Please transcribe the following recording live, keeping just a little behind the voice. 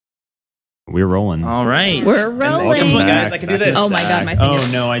We're rolling. All right. We're rolling. Guess what, guys? I can do this. Oh my god, my Oh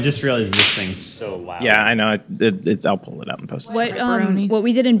fingers. no! I just realized this thing's so loud. Yeah, I know. It's. I'll pull it out and post it. What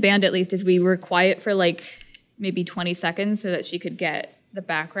we did in band at least is we were quiet for like maybe 20 seconds so that she could get the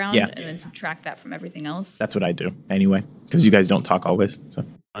background and then subtract that from everything else. That's what I do anyway, because you guys don't talk always. So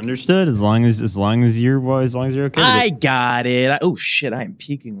Understood. As long as you're okay. With I it. got it. Oh shit! I am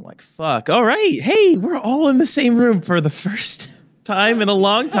peeking like fuck. All right. Hey, we're all in the same room for the first time in a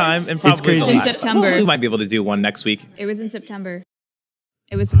long time, and probably crazy. the In last. September. Well, we might be able to do one next week. It was in September.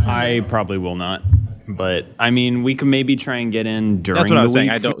 It was September. I probably will not. But I mean, we can maybe try and get in during. That's what I was the saying.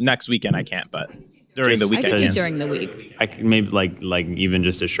 week. I don't. Next weekend I can't, but during the Just week I I could do can. during the week. I can maybe like even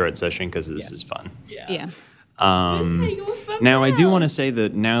just a short session because this is fun. Yeah. Now, I do want to say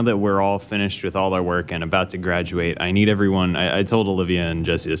that now that we're all finished with all our work and about to graduate, I need everyone. I told Olivia and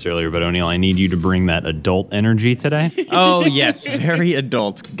Jesse this earlier, but O'Neill, I need you to bring that adult energy today. Oh yes, very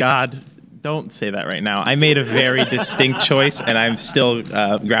adult. God, don't say that right now. I made a very distinct choice, and I'm still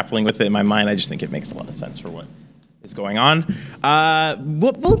grappling with it in my mind. I just think it makes a lot of sense for what is going on.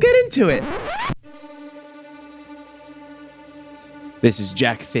 We'll get into it. This is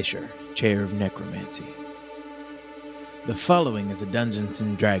Jack Fisher, Chair of Necromancy. The following is a Dungeons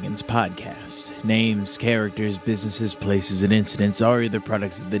 & Dragons podcast. Names, characters, businesses, places, and incidents are either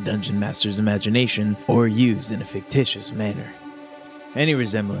products of the Dungeon Master's imagination or used in a fictitious manner. Any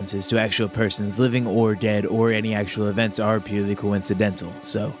resemblances to actual persons, living or dead, or any actual events are purely coincidental,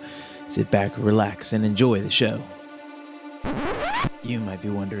 so sit back, relax, and enjoy the show. You might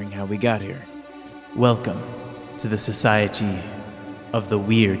be wondering how we got here. Welcome to the Society of the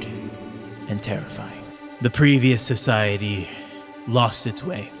Weird and Terrifying. The previous society lost its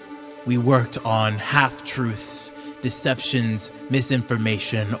way. We worked on half-truths, deceptions,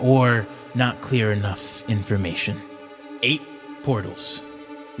 misinformation, or not clear enough information. 8 portals.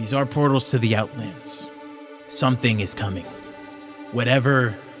 These are portals to the Outlands. Something is coming.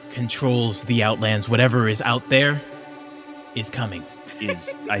 Whatever controls the Outlands, whatever is out there, is coming.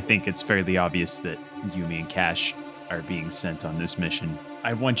 I think it's fairly obvious that Yumi and Cash are being sent on this mission.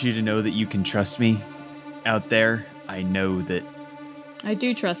 I want you to know that you can trust me. Out there, I know that I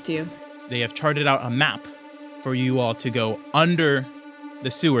do trust you. They have charted out a map for you all to go under the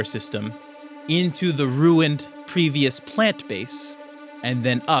sewer system, into the ruined previous plant base, and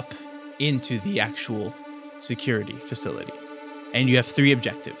then up into the actual security facility. And you have 3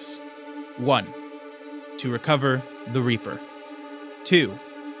 objectives. 1, to recover the Reaper. 2,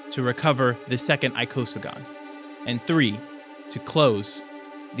 to recover the second Icosagon. And 3, to close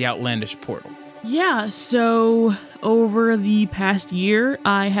the outlandish portal. Yeah, so over the past year,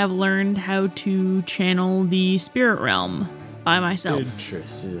 I have learned how to channel the spirit realm by myself.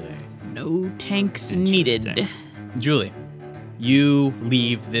 Interesting. No tanks needed. Julie, you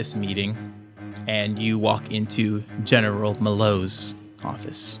leave this meeting and you walk into General Malot's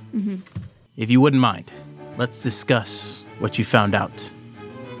office. Mm-hmm. If you wouldn't mind, let's discuss what you found out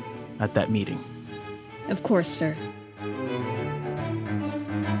at that meeting. Of course, sir.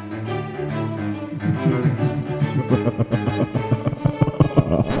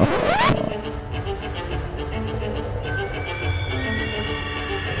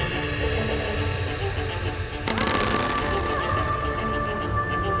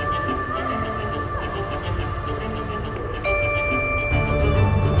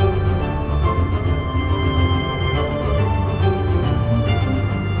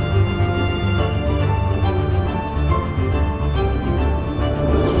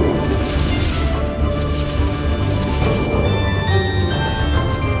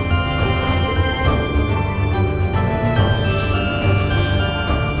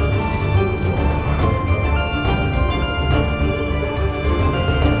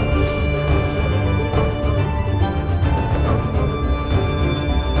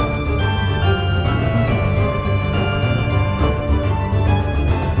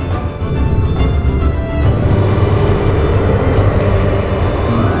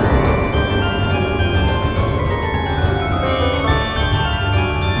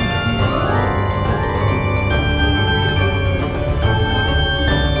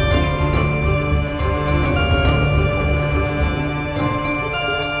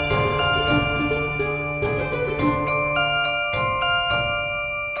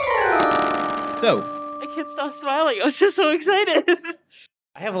 I can't stop smiling. I was just so excited.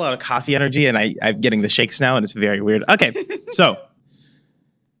 I have a lot of coffee energy, and I'm getting the shakes now, and it's very weird. Okay, so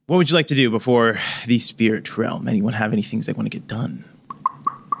what would you like to do before the spirit realm? Anyone have any things they want to get done?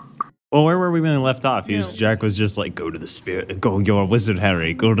 Well, where were we when we left off? Jack was just like, go to the spirit, go, your wizard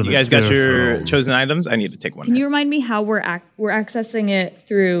Harry, go to the You spirit. guys got your room. chosen items? I need to take one. Can you remind me how we're accessing it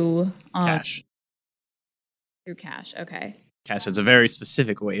through Cash. Through cash. Okay. Cash is a very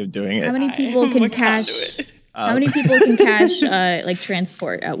specific way of doing it. How many people can cash? How many people can cash like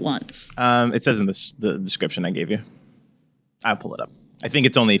transport at once? It says in the description I gave you. I'll pull it up. I think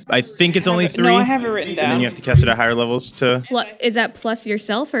it's only 3. No, I have it written down. And then you have to cast it at higher levels to. Is that plus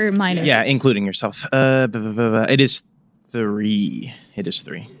yourself or minus? Yeah, including yourself. It is 3. It is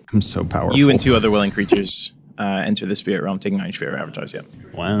 3. I'm so powerful. You and 2 other willing creatures enter the spirit realm, taking on each spirit avatars. Yeah.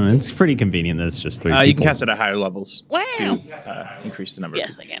 Wow, it's pretty convenient that it's just 3 people. You can cast it at higher levels Wow. to increase the number.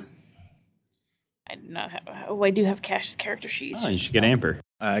 Yes, I can. I do not have. Oh, I do have Cash's character sheet. Oh, you should get Amber.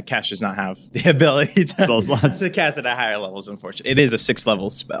 Cash does not have the ability Spell slots. to cast it at higher levels, unfortunately. It is a 6th level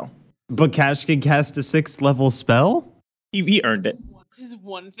spell. But Cash can cast a 6th level spell? He earned it. This is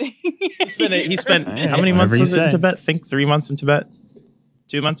one thing. He spent Hey, how many months whatever you was it in say. Tibet? I think 3 months in Tibet.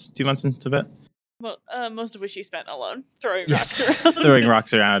 2 months? 2 months in Tibet? Well, most of which he spent alone throwing Yes. rocks around, Throwing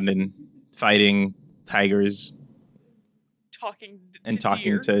rocks around and fighting tigers talking and to talking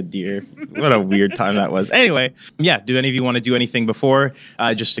deer. to deer. What a weird time that was. Anyway, yeah, do any of you want to do anything before?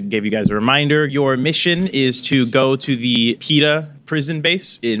 Just to give you guys a reminder, your mission is to go to the PETA prison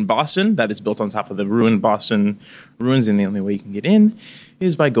base in Boston that is built on top of the ruined Boston ruins, and the only way you can get in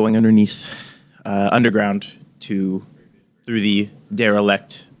is by going underneath, underground through the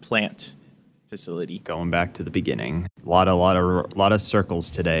derelict plant facility. Going back to the beginning. A lot of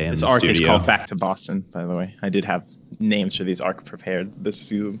circles today in This the arc is studio. called Back to Boston, by the way. I did have names for these arc prepared this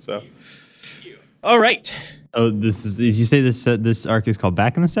season, so. All right. Oh, did you say this arc is called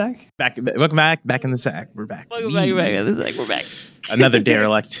Back in the Sack? Welcome back in the sack. We're back. Welcome back. This is like we're back. Another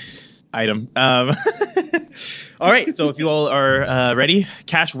derelict item. All right. So if you all are ready,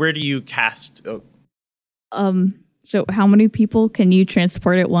 Cash, where do you cast? Oh, So how many people can you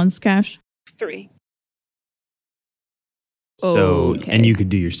transport at once, Cash? 3. So, Okay. and you could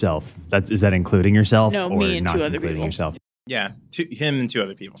do yourself. Is that including yourself? No, or me and not 2 other including people. yourself? yeah. Him and 2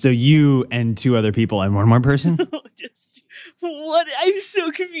 other people. So you and 2 other people and one more person? Just what? I'm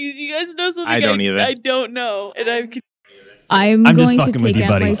so confused. You guys know something I don't either. I don't know, and I'm. I'm I'm just going to fucking with take you, out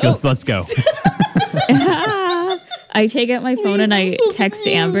buddy. my phone. Let's go. I take out my phone and I I'm so text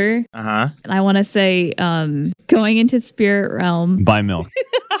confused. Amber, Uh-huh. and I want to say, going into spirit realm. Buy milk.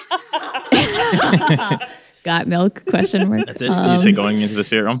 Got milk? Question mark. That's it. You say going into the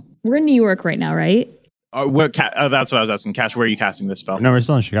spirit realm? We're in New York right now, right? That's what I was asking. Cash, where are you casting this spell? No, we're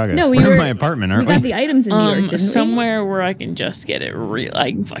still in Chicago. No, we're in my apartment, We aren't we? got the items in New York, didn't Somewhere where I can just get it real.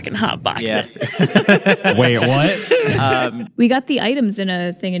 I can fucking hotbox Yeah. it. Wait, what? we? We got the items in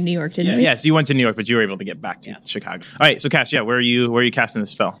a thing in New York, didn't we? Yeah, so you went to New York, but you were able to get back to Chicago. All right, so Cash, where are you casting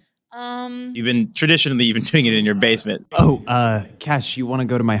this spell? You've been doing it in your basement. Oh, Cash, you want to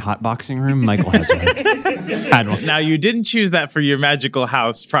go to my hot boxing room? Michael has one. Had one. Now you didn't choose that for your magical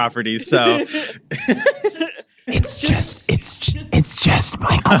house property, so It's just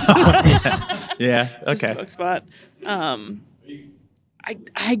Michael's office. yeah, Just okay. smoke spot. I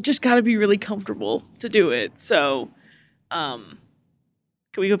just got to be really comfortable to do it. So, can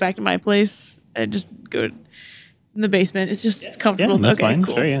we go back to my place and just go in the basement? It's comfortable. Yeah, that's okay, fine.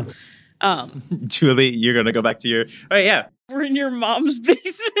 cool. Sure, yeah. Julie, you're gonna go back to your. All right, yeah. We're in your mom's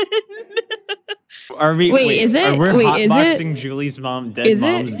basement. Are we? Wait, is it? Are we Wait, is it? hotboxing Julie's dead mom's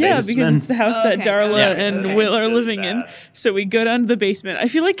Yeah, basement? because it's the house that Okay. Darla Yeah. and Will are living in. So we go down to the basement. I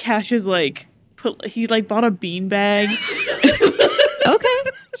feel like Cash is like he bought a bean bag. Okay.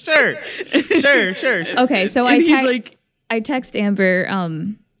 Sure. Okay. So And I he's like, I text Amber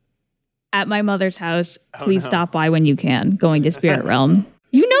at my mother's house. Please stop by when you can. Going to spirit realm.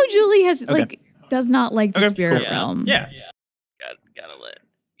 You know, Julie has does not like the Okay, spirit cool. realm. Yeah. gotta let.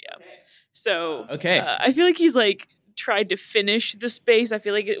 Yeah. So Okay. I feel like he's like tried to finish the space. I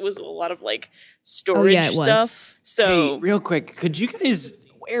feel like it was a lot of like storage it was. stuff. So Hey, real quick, could you guys?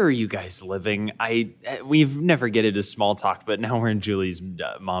 Where are you guys living? We've never get into small talk, but now we're in Julie's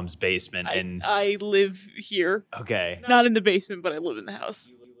mom's basement, and I live here. okay, Not in the basement, but I live in the house.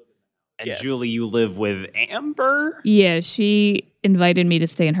 and yes. Julie, you live with Amber. Yeah, she invited me to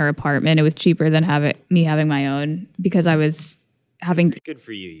stay in her apartment. It was cheaper than having my own because I was having. Good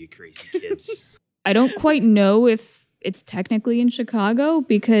for you, you crazy kids. I don't quite know if it's technically in Chicago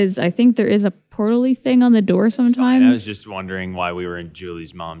because I think there is a portal-y thing on the door sometimes. I was just wondering why we were in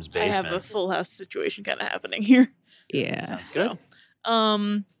Julie's mom's I basement. have a full house situation kind of happening here. Yeah. So,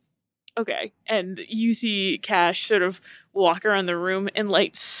 okay. And you see Cash sort of walk around the room and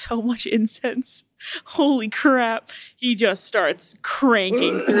light so much incense Holy crap. He just starts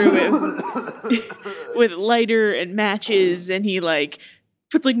cranking through it with lighter and matches, and he like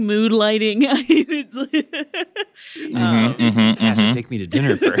puts like mood lighting. Take me to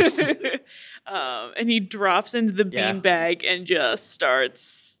dinner first. And he drops into the beanbag and just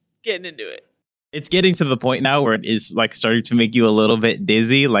starts getting into it. It's getting to the point now where it is like starting to make you a little bit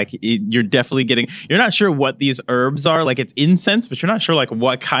dizzy. Like you're definitely you're not sure what these herbs are. Like it's incense, but you're not sure like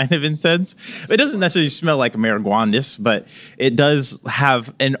what kind of incense. It doesn't necessarily smell like marijuana, but it does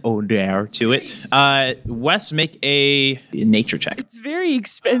have an odor to it. Wes, make a nature check. It's very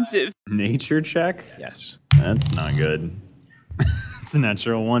expensive. Nature check? Yes. That's not good. It's a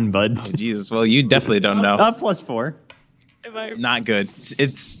natural 1, bud. Oh, Jesus. Well, you definitely don't know. +4. Not good.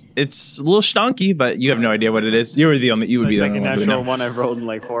 It's a little stonky, but you have no idea what it is. You would be the only one. A natural 1 I've rolled in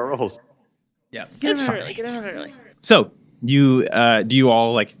like 4 rolls. Yeah, Get him early. So do you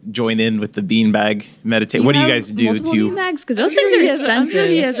all like join in with the beanbag meditate? What do you guys do to beanbags? Because those things are expensive. I'm sure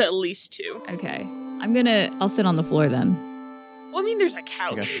he has at least 2. Okay, I'll sit on the floor then. Well, I mean, there's a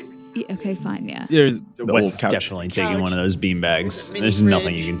couch. Okay, fine, yeah. There's the Wes old is couch. definitely taking one of those beanbags. Mini There's fridge.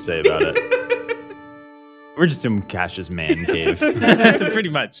 nothing you can say about it. We're just in Cash's man cave. Pretty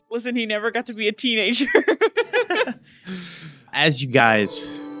much. Listen, he never got to be a teenager. As you guys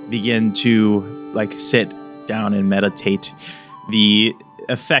begin to like sit down and meditate, the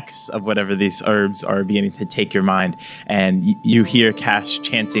effects of whatever these herbs are beginning to take your mind, and you hear Cash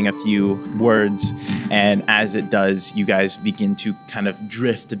chanting a few words, and as it does, you guys begin to kind of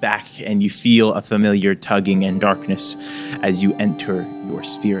drift back, and you feel a familiar tugging in darkness as you enter your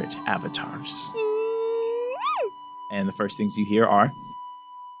spirit avatars. And the first things you hear are,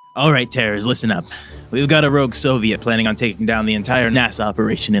 "All right, terrors, listen up. We've got a rogue Soviet planning on taking down the entire NASA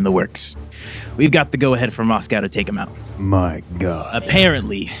operation in the works. We've got the go-ahead from Moscow to take him out. My God.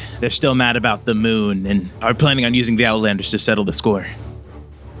 Apparently, they're still mad about the moon and are planning on using the Outlanders to settle the score.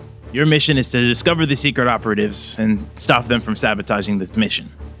 Your mission is to discover the secret operatives and stop them from sabotaging this mission.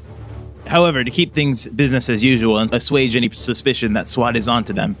 However, to keep things business as usual and assuage any suspicion that SWAT is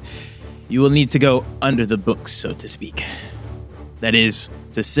onto them, you will need to go under the books, so to speak. That is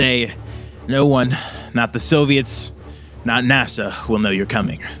to say, no one, not the Soviets, not NASA, will know you're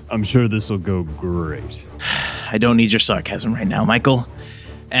coming. I'm sure this will go great. I don't need your sarcasm right now, Michael.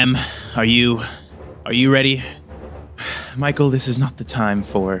 Em, are you ready? Michael, this is not the time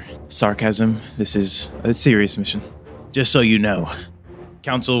for sarcasm. This is a serious mission. Just so you know,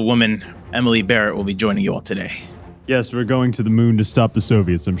 Councilwoman Emily Barrett will be joining you all today. Yes, we're going to the moon to stop the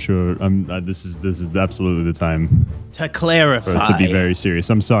Soviets. I'm sure. This is absolutely the time To clarify, for it to be very serious.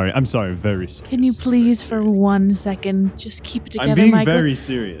 I'm sorry. Very serious. Can you please, for 1 second, just keep it together, I'm being Michael? very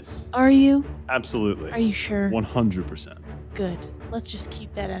serious. Are you? Absolutely. Are you sure? 100%. Good. Let's just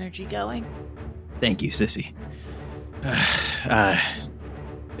keep that energy going. Thank you, Sissy.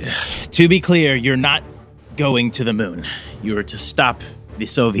 To be clear, you're not going to the moon. You are to stop the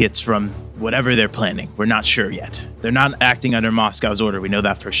Soviets from whatever they're planning. We're not sure yet. They're not acting under Moscow's order. We know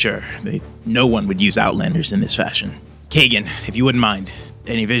that for sure. No one would use Outlanders in this fashion. Kagan, if you wouldn't mind,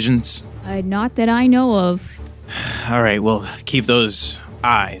 any visions? Not that I know of. All right, well, keep those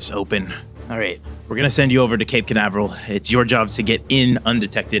eyes open. All right, we're going to send you over to Cape Canaveral. It's your job to get in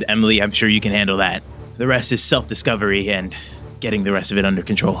undetected. Emily, I'm sure you can handle that. The rest is self-discovery and getting the rest of it under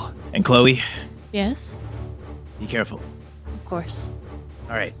control. And Chloe, Yes? be careful. Of course.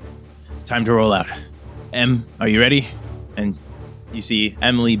 All right, time to roll out. Em, are you ready? And you see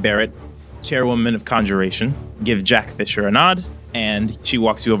Emily Barrett, chairwoman of Conjuration, give Jack Fisher a nod, and she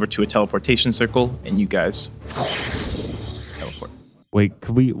walks you over to a teleportation circle, and you guys teleport. Wait,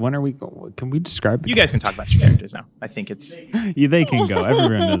 can we describe the You guys can talk about your characters now. I think it's... Yeah, they can go.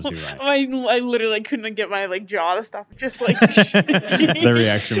 Everyone knows who I am. I literally couldn't get my jaw to stop. Just like The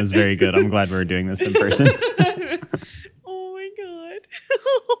reaction was very good. I'm glad we're doing this in person. Oh my god.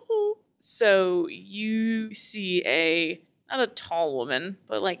 So you see not a tall woman,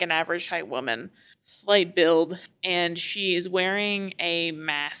 but like an average height woman, slight build, and she is wearing a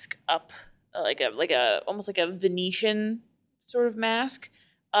mask up, almost like a Venetian sort of mask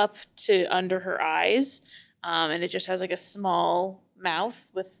up to under her eyes, and it just has like a small mouth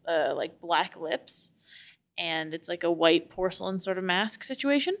with like black lips, and it's like a white porcelain sort of mask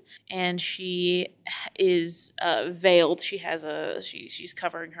situation, and she is veiled. She's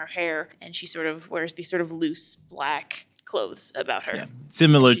covering her hair, and she sort of wears these sort of loose black clothes about her. Yeah.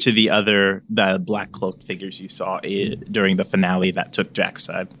 Similar to the black cloaked figures you saw during the finale that took Jack's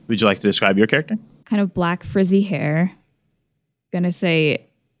side. Would you like to describe your character? Kind of black frizzy hair. Gonna say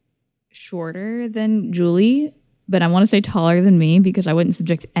shorter than Julie, but I want to say taller than me because I wouldn't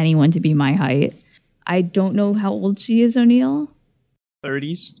subject anyone to be my height. I don't know how old she is, O'Neill.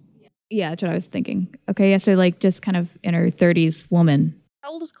 30s. Yeah, that's what I was thinking. Okay, yeah, so like just kind of in her 30s woman.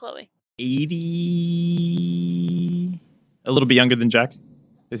 How old is Chloe? 80. A little bit younger than Jack.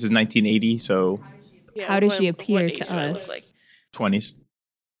 This is 1980, so Yeah, How does she what appear age to do I look us? like? 20s.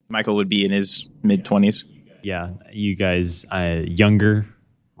 Michael would be in his mid-20s. Yeah, you guys, younger,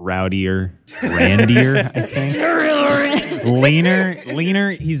 rowdier, randier, I think.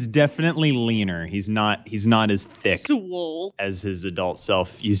 leaner. He's definitely leaner. He's not as thick Swole. as his adult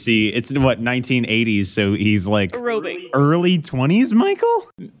self. You see, it's 1980s, so he's like Aerobic. early 20s, Michael?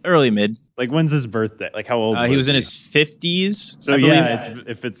 Early mid. Like, when's his birthday? Like, how old He was in he? his 50s. So I yeah,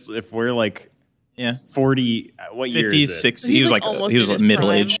 believe. if we're like Yeah. 40, what year 50s, is it? 60s. He's He was like like almost he was in like his middle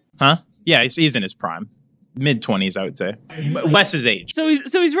prime. age. Huh? Yeah, he's in his prime. Mid-20s, I would say. Wes's age. So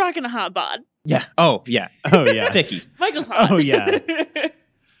he's rocking a hot bod. Yeah. Oh, yeah. Oh yeah, Thicky. Michael's hot. Oh, yeah.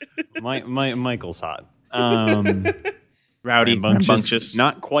 Michael's hot. Rowdy. Rambunctious.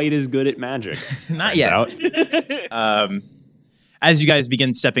 Not quite as good at magic. Not turns yet. out. As you guys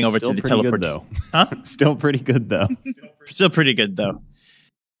begin stepping over Still to the pretty good, teleport. though. Huh? Still pretty good though. Still pretty good, though.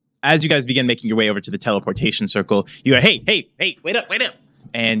 As you guys begin making your way over to the teleportation circle, you go, hey, wait up.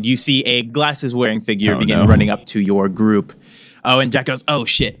 And you see a glasses-wearing figure begin running up to your group. Oh, and Jack goes, oh,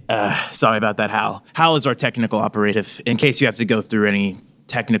 shit. Sorry about that, Hal. Hal is our technical operative. In case you have to go through any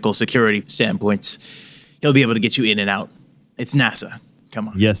technical security standpoints, he'll be able to get you in and out. It's NASA. Come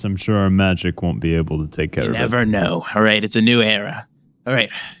on. Yes, I'm sure our magic won't be able to take care You of never know. All right, it's a new era. All right,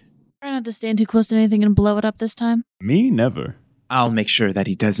 Try not to stand too close to anything and blow it up this time. it. Me, never. I'll make sure that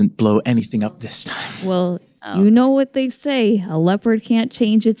he doesn't blow anything up this time. Well, you know what they say. A leopard can't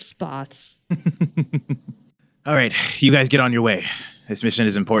change its spots. All right, you guys get on your way. This mission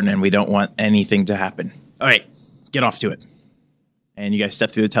is important and we don't want anything to happen. All right, get off to it. And you guys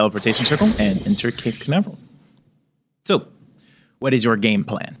step through the teleportation circle and enter Cape Canaveral. So, what is your game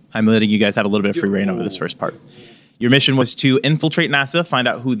plan? I'm letting you guys have a little bit of free reign over this first part. Your mission was to infiltrate NASA, find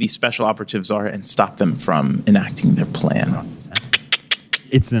out who the special operatives are, and stop them from enacting their plan.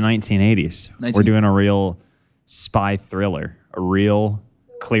 It's the 1980s. We're doing a real spy thriller, a real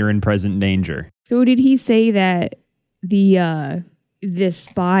clear and present danger. So did he say that the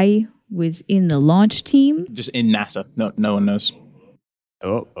spy was in the launch team? Just in NASA. No one knows.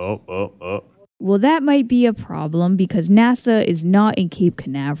 Oh. Well, that might be a problem because NASA is not in Cape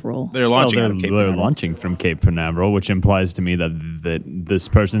Canaveral. They're launching Well, out of Cape they're Canaveral. launching from Cape Canaveral, which implies to me that this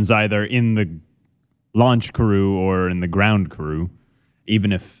person's either in the launch crew or in the ground crew,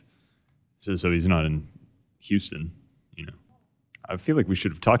 even if so he's not in Houston. You know, I feel like we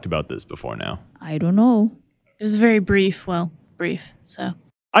should have talked about this before now. I don't know. It was very brief. So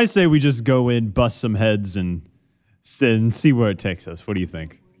I say we just go in, bust some heads, and see where it takes us. What do you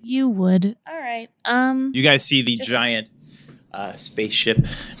think? you would. All right. You guys see the giant spaceship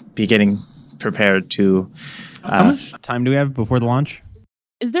be getting prepared to. How much time do we have before the launch?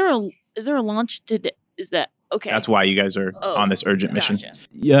 Is there a launch today? Is that okay? That's why you guys are on this urgent mission.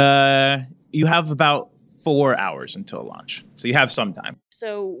 Gotcha. You have about 4 hours until launch, so you have some time.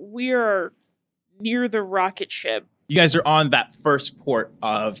 So we are near the rocket ship. You guys are on that first port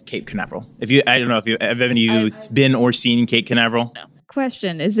of Cape Canaveral. I don't know if have any of you been or seen Cape Canaveral. No.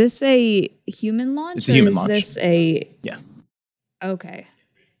 Question: is this a human launch? It's a human or launch. Is this a Yeah. Okay.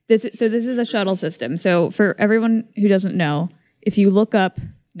 This is a shuttle system. So for everyone who doesn't know, if you look up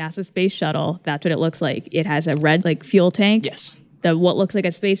NASA Space Shuttle, that's what it looks like. It has a red fuel tank. Yes. What looks like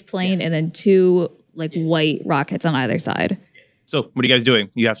a space plane, and then two white rockets on either side. So what are you guys doing?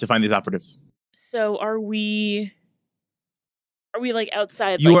 You have to find these operatives. So are we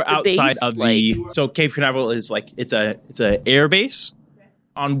outside? You like, are the outside base? of the. So Cape Canaveral is it's a air base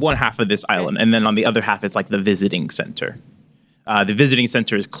on one half of this island, and then on the other half it's the visiting center. The visiting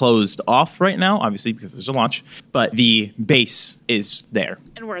center is closed off right now, obviously because there's a launch, but the base is there,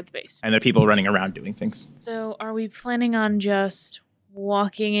 And we're at the base. and there are people running around doing things. So are we planning on just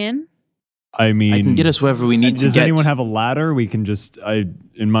walking in? I mean, I can get us wherever we need to does get. anyone have a ladder? We can just,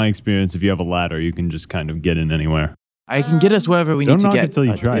 in my experience, if you have a ladder, you can just kind of get in anywhere. I can get us wherever we need Don't to knock get. until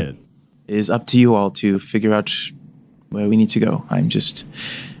you but try it. It is up to you all to figure out where we need to go. I'm just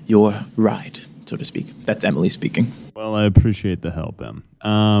your ride, so to speak. That's Emily speaking. Well, I appreciate the help, Em.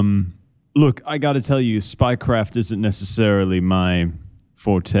 Look, I got to tell you, spycraft isn't necessarily my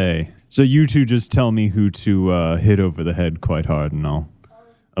forte. So you two just tell me who to hit over the head quite hard, and I'll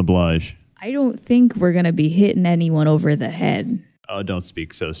oblige. I don't think we're gonna be hitting anyone over the head. Oh, don't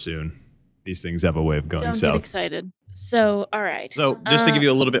speak so soon. These things have a way of going Don't get south. excited. So all right. So, just to give you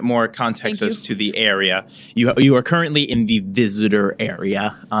a little bit more context thank as to the area, you are currently in the visitor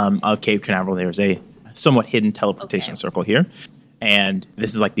area of Cape Canaveral. There's a somewhat hidden teleportation circle here. And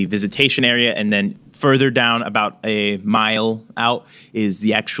this is like the visitation area. And then further down, about a mile out, is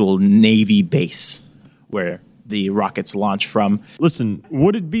the actual Navy base where the rockets launch from. Listen,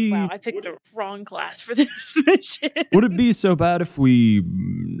 would it be Wow, I picked the wrong class for this mission. would it be so bad if we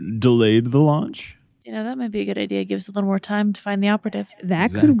delayed the launch? You know, that might be a good idea. Give us a little more time to find the operative. That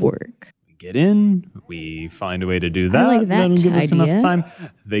Exactly. could work. We get in, we find a way to do that. like that That'll give us idea. enough time.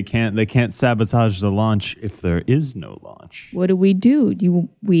 They can't sabotage the launch if there is no launch. What do?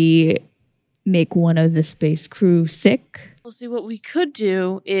 We make one of the space crew sick? We'll see. What we could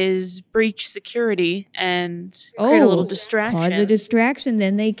do is breach security and create a little distraction. Cause a distraction,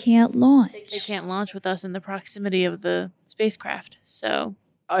 then they can't launch. They can't launch with us in the proximity of the spacecraft. So,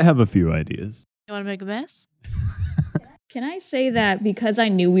 I have a few ideas. you want to make a mess? Can I say that because I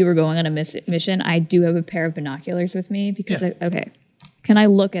knew we were going on a mission, I do have a pair of binoculars with me because okay. Can I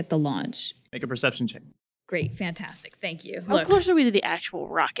look at the launch? Make a perception check. Great, fantastic. Thank you. How Look, close are we to the actual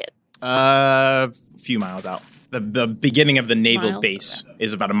rocket? A few miles out. The beginning of the naval Miles? base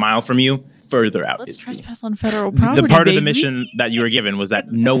is about a mile from you. Further out Let's is trespass on federal property. the part of the baby. mission that you were given was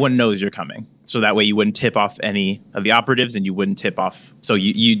that no one knows you're coming. So that way you wouldn't tip off any of the operatives and you wouldn't tip off. So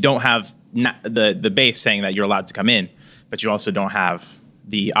you don't have the base saying that you're allowed to come in, but you also don't have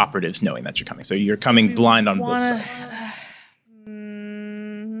the operatives knowing that you're coming. So you're coming blind on both sides.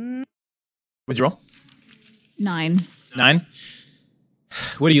 What'd you roll? 9. 9?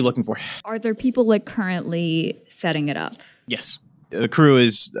 What are you looking for? Are there people like currently setting it up? Yes. The crew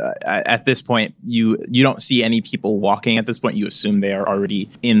is, at this point, you don't see any people walking at this point. You assume they are already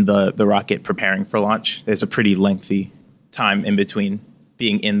in the rocket preparing for launch. There's a pretty lengthy time in between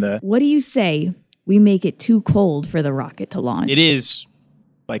being in the... What do you say we make it too cold for the rocket to launch? It is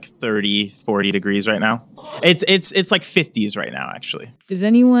like 30, 40 degrees right now. It's like 50s right now, actually. Does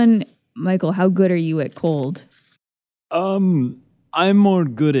anyone, Michael, how good are you at cold? I'm more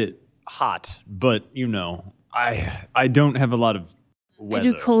good at hot, but I don't have a lot of weather.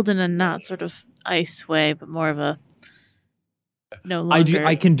 I do cold in a not sort of ice way, but more of a no longer.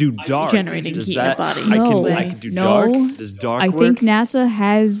 I can do dark. generating Does heat in that, the body. I can do No. dark. Does dark I work? think NASA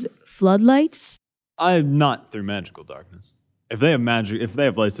has floodlights. I'm not through magical darkness. If they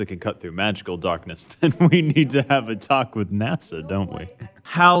have lights that can cut through magical darkness, then we need to have a talk with NASA, don't we?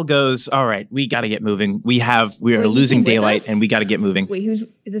 Hal goes, all right, we got to get moving. We are you losing with daylight us? and we got to get moving. Wait, is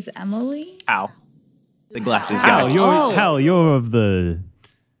this Emily? Al. The glasses Hal, guy. you're of the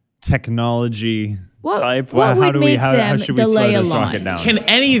technology type. what would make how them should we slow delay a this rocket launch? down? Can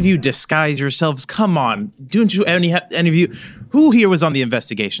any of you disguise yourselves? Come on. Don't you any of you who here was on the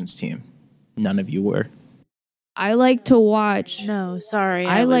investigations team? None of you were. I like to watch. No, sorry.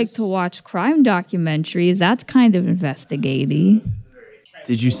 I like to watch crime documentaries. That's kind of investigating.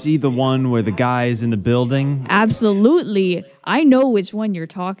 Did you see the one where the guy's in the building? Absolutely. I know which one you're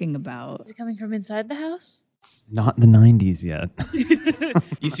talking about. Is it coming from inside the house? Not the 90s yet.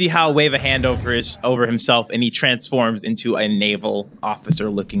 You see Hal wave a hand over himself and he transforms into a naval officer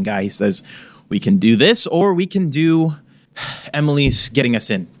looking guy. He says, we can do this or we can do Emily's getting us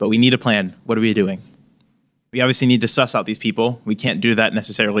in, but we need a plan. What are we doing? We obviously need to suss out these people. We can't do that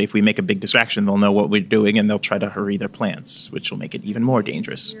necessarily. If we make a big distraction, they'll know what we're doing and they'll try to hurry their plans, which will make it even more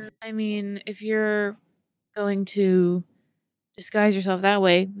dangerous. I mean, if you're going to disguise yourself that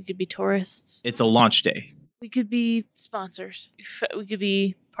way, we could be tourists. It's a launch day. We could be sponsors. We could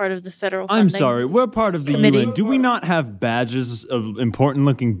be part of the federal funding. I'm sorry, we're part of the Committee. UN. Do we not have badges of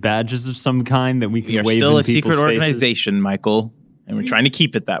important-looking badges of some kind that we can We are wave still in a secret people's faces? organization, Michael, and we're trying to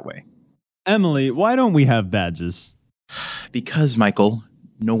keep it that way. Emily, why don't we have badges? Because, Michael,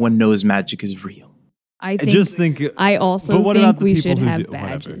 no one knows magic is real. I I also but what about think the we people should who have do-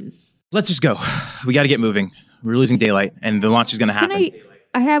 whatever. badges. Let's just go. We got to get moving. We're losing daylight, and the launch is going to Can happen.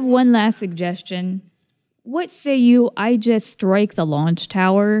 I have one last suggestion. What say I just strike the launch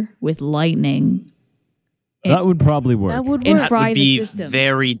tower with lightning? That would probably work. That would And work. fry would the be system.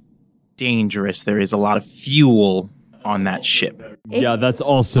 very dangerous. There is a lot of fuel on that ship. Yeah, that's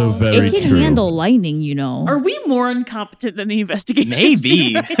also very It can true. handle lightning, Are we more incompetent than the investigation?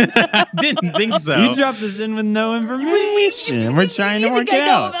 Maybe. Didn't think so. You dropped this in with no information. We're trying to work it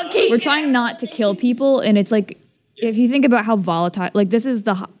out. We're trying not to kill people, and it's like, if you think about how volatile, like this is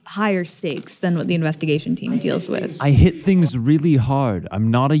the higher stakes than what the investigation team deals with. I hit things really hard. I'm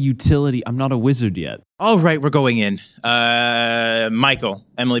not a utility. I'm not a wizard yet. All right, we're going in. Michael,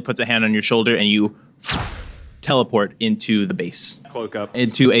 Emily puts a hand on your shoulder, and you teleport into the base, Cloak up.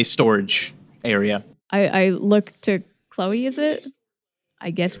 into a storage area. I look to Chloe, is it?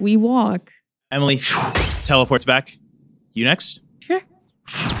 I guess we walk. Emily teleports back. You next? Sure.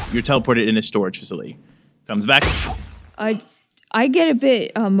 You're teleported in a storage facility. Comes back. I get a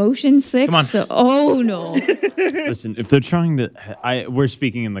bit motion sick. Come on. So, oh no. Listen, if they're trying to, we're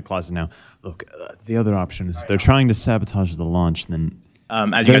speaking in the closet now. Look, the other option is if they're trying to sabotage the launch, then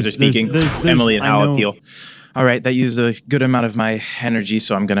As you guys are speaking, Emily and Hal appeal. All right, that used a good amount of my energy,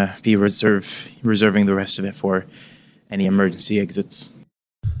 so I'm gonna be reserving the rest of it for any emergency exits.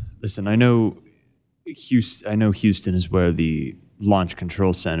 Listen, I know Houston is where the launch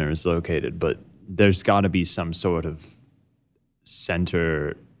control center is located, but there's got to be some sort of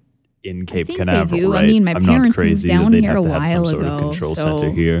center in Cape think Canaveral, they do. right? I mean, my I'm parents not crazy moved down that they'd here have a to have some while sort of ago, control so-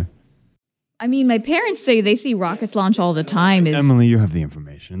 center here. I mean, my parents say they see rockets launch all the time. Emily, you have the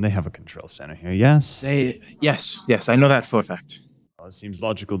information. They have a control center here, yes? Yes, I know that for a fact. Well, it seems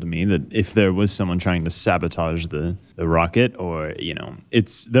logical to me that if there was someone trying to sabotage the rocket, or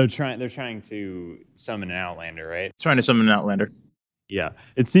they're trying to summon an Outlander, right? Trying to summon an Outlander. Yeah,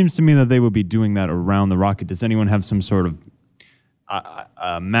 it seems to me that they would be doing that around the rocket. Does anyone have some sort of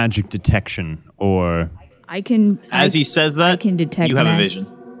magic detection or? As he says that, I can detect you have a magic. vision.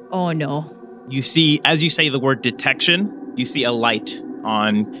 Oh no. You see, as you say the word detection, you see a light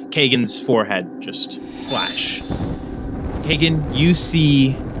on Kagan's forehead just flash. Kagan, you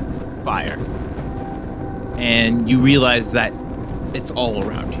see fire. And you realize that it's all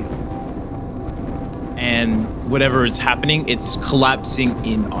around you. And whatever is happening, it's collapsing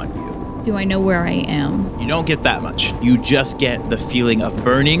in on you. Do I know where I am? You don't get that much. You just get the feeling of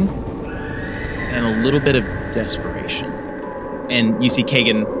burning and a little bit of desperation. And you see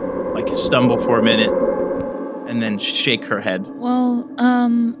Kagan stumble for a minute and then shake her head. Well,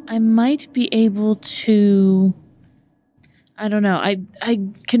 I might be able to. I don't know. I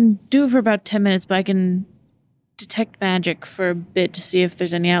can do it for about 10 minutes, but I can detect magic for a bit to see if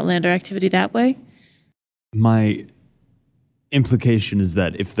there's any Outlander activity that way. My implication is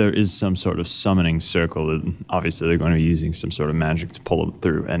that if there is some sort of summoning circle, then obviously they're going to be using some sort of magic to pull it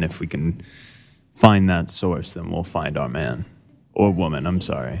through. And if we can find that source, then we'll find our man. Or woman, I'm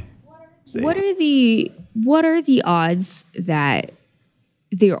sorry. What are the odds that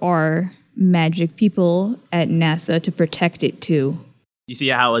there are magic people at NASA to protect it too? You see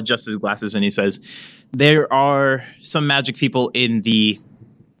Hal adjusts his glasses and he says, there are some magic people in the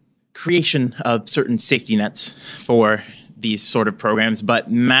creation of certain safety nets for these sort of programs,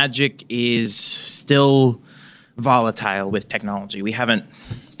 but magic is still volatile with technology. We haven't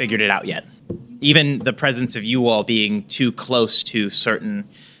figured it out yet. Even the presence of you all being too close to certain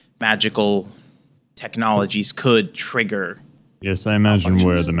magical technologies could trigger. Yes, I imagine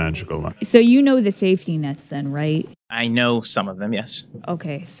where the magical line. So you know the safety nets then, right? I know some of them, yes.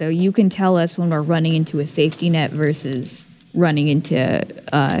 Okay, so you can tell us when we're running into a safety net versus running into...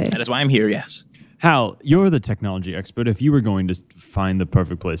 That is why I'm here, yes. Hal, you're the technology expert. If you were going to find the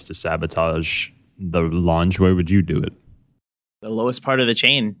perfect place to sabotage the launch, where would you do it? The lowest part of the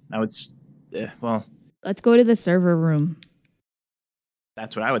chain. I would, Let's go to the server room.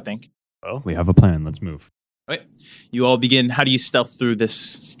 that's what I would think. Well, we have a plan. Let's move. Okay. You all begin. How do you stealth through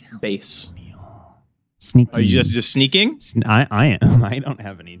this base? Sneaky. Are you just sneaking? I am. I don't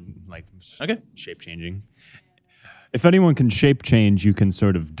have any Okay. shape changing. If anyone can shape change, you can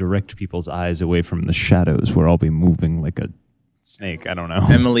sort of direct people's eyes away from the shadows where I'll be moving like a snake. I don't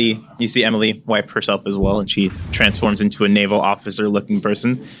know. You see Emily wipe herself as well, and she transforms into a naval officer looking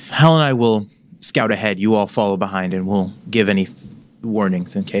person. Hal and I will scout ahead. You all follow behind, and we'll give any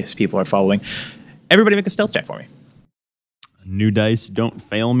warnings in case people are following. Everybody make a stealth check for me. New dice, don't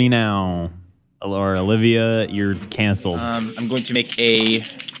fail me now. Or Olivia, you're canceled. I'm going to make a,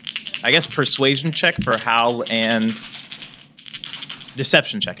 persuasion check for Hal and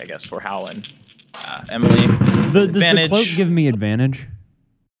deception check, for Hal and Emily. Does the cloak give me advantage?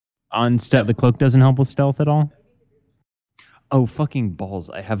 On the cloak doesn't help with stealth at all? Oh, fucking balls.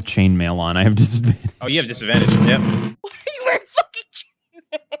 I have chainmail on. I have disadvantage. Oh, you have disadvantage. Yep. You wear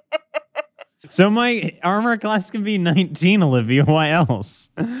fucking So my armor class can be 19, Olivia. Why else?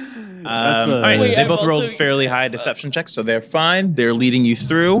 All right, Wait, they I've both rolled also- fairly high deception checks, so they're fine. They're leading you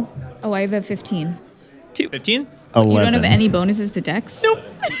through. Oh, I have a 15. 15? 11. You don't have any bonuses to Dex? Nope.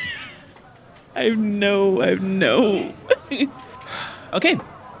 I have no. Okay.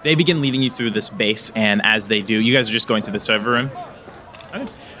 They begin leading you through this base, and as they do, you guys are just going to the server room.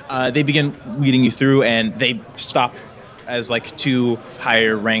 Okay. They begin leading you through, and they stop as two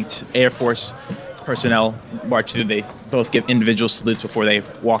higher ranked Air Force personnel march through. They both give individual salutes before they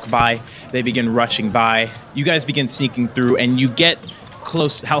walk by. They begin rushing by. You guys begin sneaking through, and you get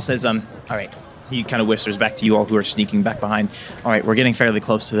close. Hal says, all right. He kind of whispers back to you all who are sneaking back behind. All right, we're getting fairly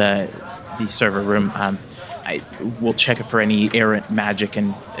close to the server room. I will check for any errant magic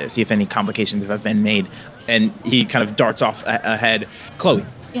and see if any complications have been made. And he kind of darts off ahead. Chloe.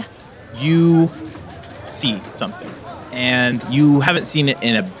 Yeah. You see something, and you haven't seen it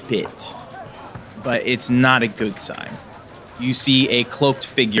in a bit, but it's not a good sign. You see a cloaked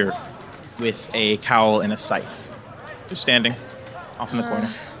figure with a cowl and a scythe, just standing off in the corner.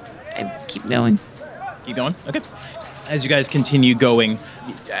 I keep going. Keep going? Okay. As you guys continue going,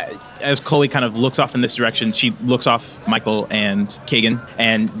 as Chloe kind of looks off in this direction, she looks off Michael and Kagan,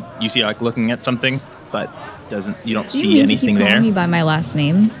 and you see her like looking at something, but you don't see anything keep there. calling me by my last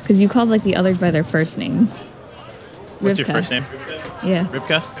name? Because you called like the others by their first names. What's your Rivka. first name? Yeah.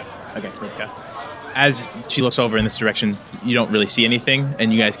 Rivka? Okay, Rivka. As she looks over in this direction, you don't really see anything,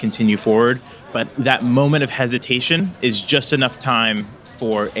 and you guys continue forward. But that moment of hesitation is just enough time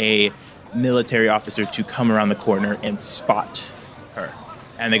for a military officer to come around the corner and spot her.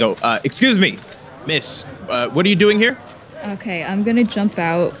 And they go, excuse me, miss, what are you doing here? Okay, I'm gonna jump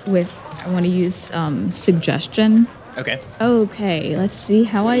out with. I want to use suggestion. Okay. Okay, let's see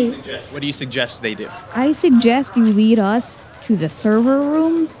how What do you suggest they do? I suggest you lead us to the server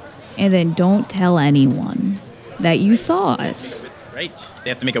room, and then don't tell anyone that you saw us. Right. They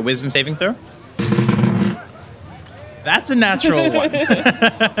have to make a wisdom saving throw. That's a natural one.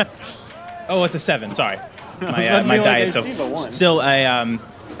 Oh, it's a 7. Sorry. My die is still a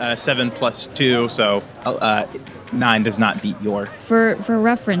 7 plus 2, so 9 does not beat your For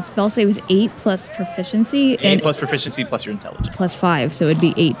reference, spell save is 8 plus proficiency 8 and plus proficiency plus your intelligence. plus 5, so it'd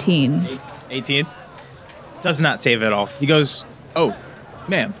be 18. 18 does not save at all. He goes, "Oh,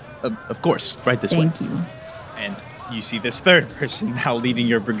 ma'am, of course, right this way." Thank you. And you see this third person now leading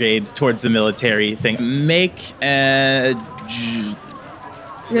your brigade towards the military thing. Make a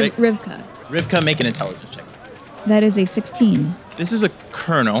Rivka. Rivka, make an intelligence check. That is a 16. This is a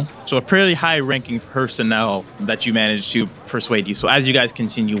colonel, so a pretty high-ranking personnel that you managed to persuade you. So as you guys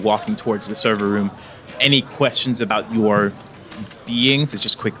continue walking towards the server room, any questions about your beings is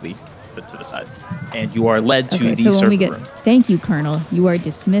just quickly put to the side. And you are led to the server room. Thank you, Colonel. You are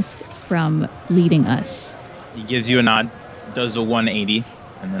dismissed from leading us. He gives you a nod, does a 180,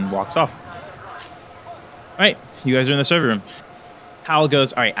 and then walks off. All right, you guys are in the server room. Hal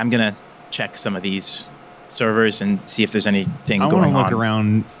goes, all right, I'm going to check some of these servers and see if there's anything going on. I want to look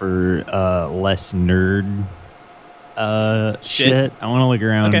around for less nerd shit. I want to look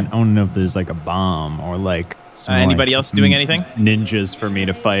around. Okay. I want to know if there's like a bomb or like some, anybody like, else doing anything? Ninjas for me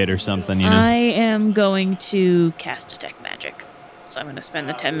to fight or something, you know? I am going to cast Detect Magic. So I'm going to spend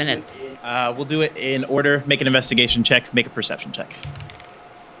the 10 minutes. We'll do it in order. Make an investigation check. Make a perception check.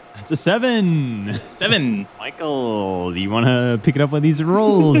 That's a 7. 7. Michael, do you want to pick it up with these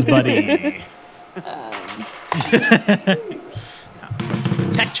rolls, buddy?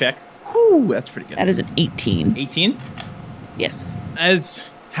 Tech check. Whew, that's pretty good. That is an 18. 18. Yes. As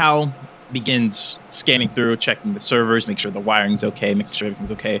Hal begins scanning through, checking the servers, make sure the wiring's okay, making sure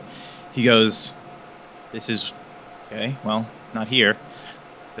everything's okay, he goes, this is okay, well, not here.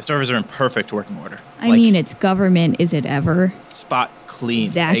 The servers are in perfect working order. I mean, it's government, is it ever? Spot clean.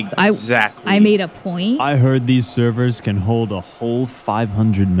 Exactly. Exactly. I made a point. I heard these servers can hold a whole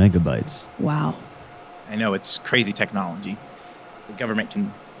 500 megabytes. Wow. I know, it's crazy technology. The government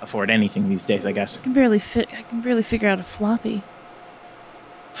can afford anything these days, I guess. I can barely figure out a floppy.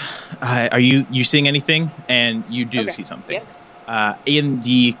 Are you seeing anything? And you do see something. Yes. In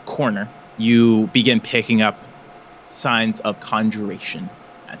the corner, you begin picking up signs of conjuration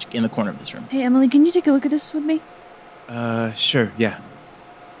magic in the corner of this room. Hey, Emily, can you take a look at this with me? Sure, yeah.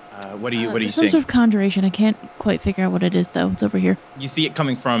 What are you Some seeing? sort of conjuration. I can't quite figure out what it is, though. It's over here. You see it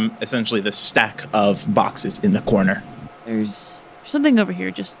coming from essentially the stack of boxes in the corner. There's something over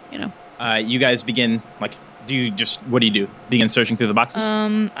here, just, You guys begin, what do you do? Begin searching through the boxes?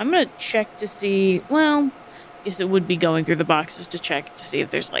 I'm going to check to see, well, I guess it would be going through the boxes to check to see if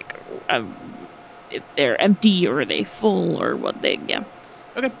there's, if they're empty or are they full or what yeah.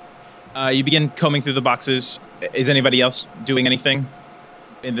 Okay. You begin combing through the boxes. Is anybody else doing anything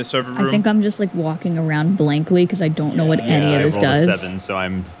in the server room? I think I'm just walking around blankly because I don't know what any of this I rolled a does. 7, so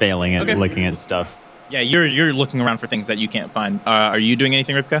I'm failing at looking at stuff. Yeah, you're looking around for things that you can't find. Are you doing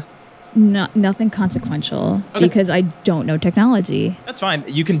anything, Rivka? Nothing consequential because I don't know technology. That's fine.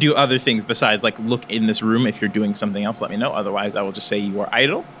 You can do other things besides look in this room. If you're doing something else, let me know. Otherwise, I will just say you are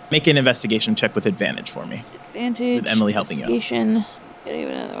idle. Make an investigation check with advantage for me. Advantage. With Emily helping you out. Investigation. Let's get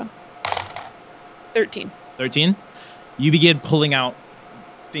even another one. 13. 13. You begin pulling out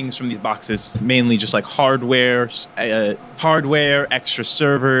things from these boxes, mainly just hardware, extra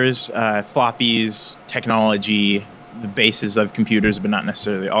servers, floppies, technology, the bases of computers, but not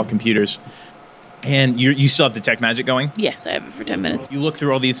necessarily all computers. And you still have detect magic going. Yes, I have it for 10 minutes. You look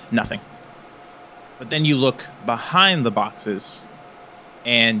through all these, nothing. But then you look behind the boxes,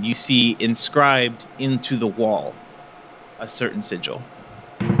 and you see inscribed into the wall a certain sigil.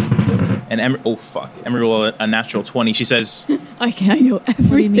 And Emery rolled a natural 20. She says, I know everything.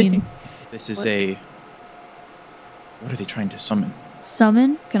 What do you mean? "This is a. What are they trying to summon?"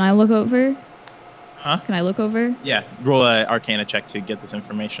 Summon? Can I look over? Huh? Can I look over? Yeah, roll an Arcana check to get this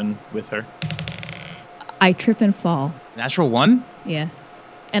information with her. I trip and fall. Natural 1? Yeah.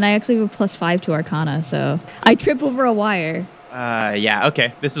 And I actually have a +5 to Arcana, so I trip over a wire. Yeah,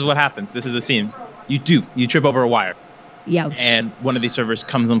 okay. This is what happens. This is the scene. You trip over a wire. Youch. And one of these servers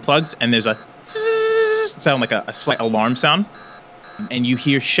comes and plugs, and there's a sound like a slight alarm sound. And you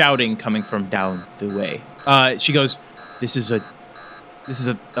hear shouting coming from down the way. She goes, This is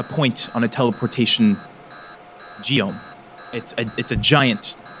a point on a teleportation geome. It's a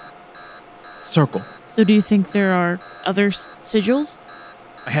giant circle. So do you think there are other sigils?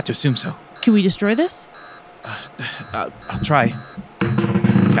 I had to assume so. Can we destroy this? I'll try.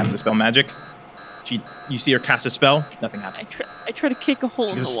 Cast a spell magic. You see her cast a spell. Nothing happens. I try to kick a hole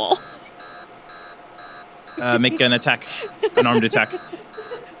in the goes- wall. Make an attack, an armed attack.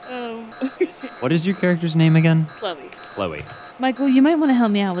 What is your character's name again? Chloe. Chloe. Michael, you might want to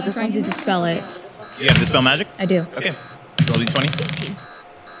help me out with I'm this trying one. to dispel it. You have the spell magic. I do. Okay. Roll d20.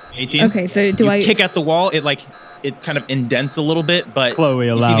 18. Okay, so do you I... kick at the wall? It kind of indents a little bit, but Chloe,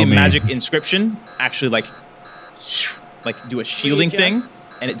 you allow see the me. magic inscription actually like do a shielding thing, Readjusts.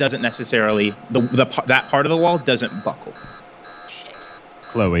 and it doesn't necessarily that part of the wall doesn't buckle. Shit.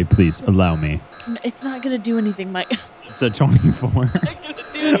 Chloe, please allow me. It's not going to do anything, Mike. It's a 24.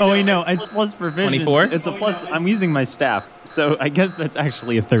 Dude, Oh wait, no, it's plus proficiency. 24? It's a plus. I'm using my staff, so I guess that's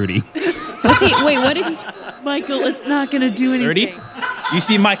actually a 30. What's he... Wait, what did he... Michael, it's not going to do 30. anything. You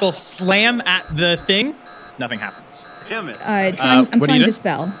see Michael slam at the thing. Nothing happens. Damn it. I'm what do trying you to do?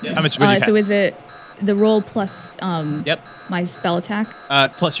 dispel. How much would you So cast? is it the roll plus Yep. my spell attack?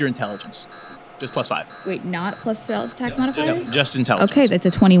 Plus your intelligence. Just plus 5. Wait, not plus spell attack modifier? Just intelligence. Okay, that's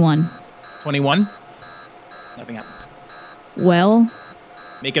a 21. 21. Nothing happens. Well,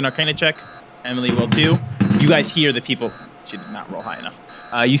 Make an Arcana check. Emily will too. You guys hear the people. She did not roll high enough.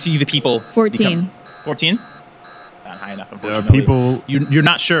 You see the people. 14. 14? Not high enough, There are unfortunately. people. You're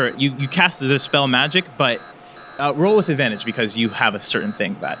not sure. You cast the spell magic, but roll with advantage because you have a certain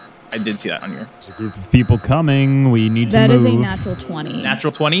thing that I did see that on your There's a group of people coming. We need that to is move. a natural 20.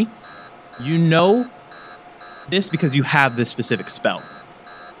 natural 20. You know this because you have this specific spell.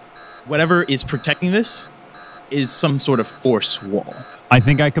 Whatever is protecting this is some sort of force wall. I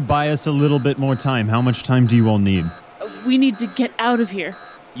think I could buy us a little bit more time. How much time do you all need? We need to get out of here.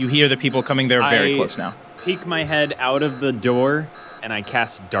 You hear the people coming. They're very I- close now. Peek my head out of the door, and I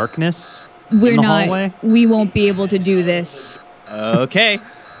cast darkness We're in the not. hallway. We won't be able to do this. Okay.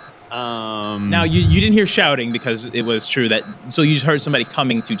 Now you didn't hear shouting because it was true that. So you just heard somebody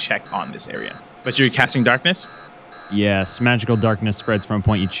coming to check on this area. But you're casting darkness. Yes, magical darkness spreads from a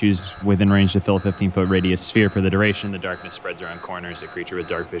point you choose within range to fill a 15-foot radius sphere for the duration. The darkness spreads around corners. A creature with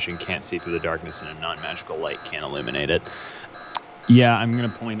dark vision can't see through the darkness, and a non-magical light can't illuminate it. Yeah, I'm gonna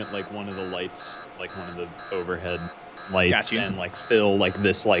point at like one of the lights, like one of the overhead lights, Got you. and like fill like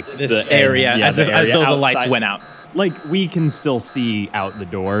this This the end- area, yeah, as the area though the lights outside. went out. Like we can still see out the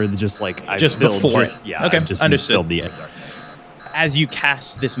door, just like I've Just filled before just, it. Yeah, Okay, I've just understood. filled the darkness. As you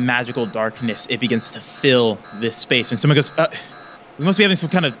cast this magical darkness, it begins to fill this space. And someone goes, we must be having some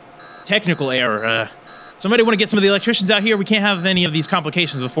kind of technical error. Somebody want to get some of the electricians out here? We can't have any of these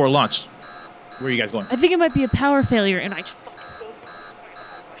complications before launch. Where are you guys going? I think it might be a power failure, and I just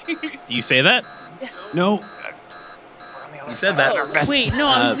fucking go. Do you say that? Yes. No, You said that. Oh, wait, no,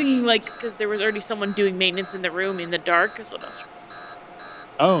 I was thinking like because there was already someone doing maintenance in the room in the dark. Is what I was.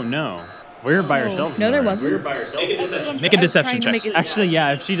 oh no, we're by ourselves. No, in there the room. wasn't. We're by ourselves. Make a deception check. Actually,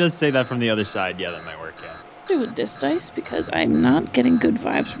 yeah, if she does say that from the other side, yeah, that might work. Yeah. Do with this dice because I'm not getting good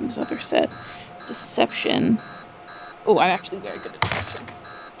vibes from this other set. Deception. Oh, I'm actually very good at deception.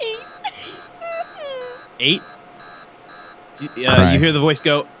 8. You Right. hear the voice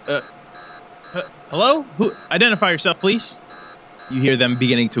go, hello? Who? Identify yourself, please. You hear them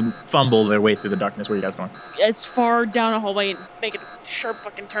beginning to fumble their way through the darkness. Where are you guys going? As far down a hallway and make a sharp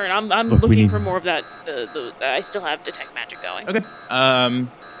fucking turn. I'm Look, we looking need- for more of that. The I still have detect magic going. Okay.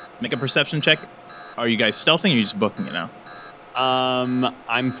 Make a perception check. Are you guys stealthing or are you just booking it now?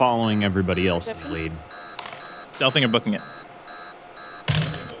 I'm following everybody else's lead. Stealthing or booking it?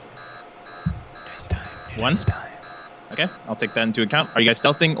 Nice time. 1? Okay, I'll take that into account. Are you guys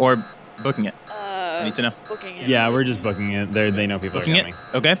stealthing or booking it? I need to know. Booking it. Yeah, we're just booking it. They know people Booking are it? coming.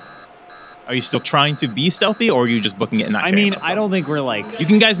 Okay. Are you still trying to be stealthy, or are you just booking it and not I caring mean, about I stealth? don't think we're like.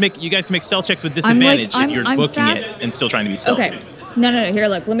 You guys can make stealth checks with disadvantage if you're I'm booking fast. it and still trying to be stealthy. Okay. No. Here,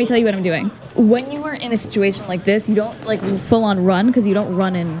 look. Let me tell you what I'm doing. When you are in a situation like this, you don't like full on run because you don't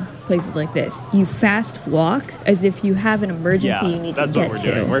run in places like this. You fast walk as if you have an emergency you need to that's get what we're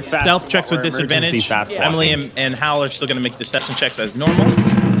to. doing. We're fast, Stealth checks with we're emergency disadvantage. fast walking. Emily and Hal are still going to make deception checks as normal.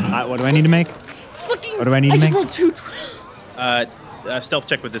 What do I need to make? What do I need to I just make? rolled 2. Stealth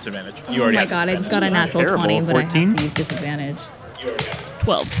check with disadvantage. You Oh already my have god! I just got disadvantage. a natural Terrible. 20, but I 14? have to use disadvantage.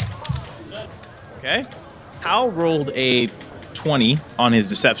 12. Okay. Hal rolled a 20 on his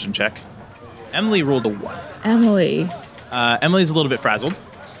deception check. Emily rolled a 1. Emily. Emily's a little bit frazzled.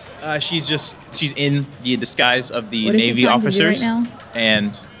 She's in the disguise of the What is she Navy trying to do right officers now?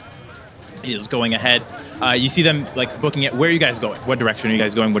 and is going ahead. You see them like booking it. Where are you guys going? What direction are you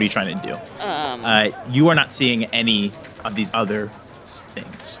guys going? What are you trying to do? You are not seeing any of these other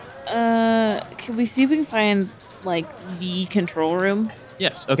things. Can we see if we can find like the control room?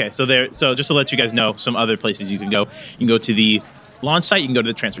 Yes. Okay. So just to let you guys know, some other places you can go. You can go to the launch site. You can go to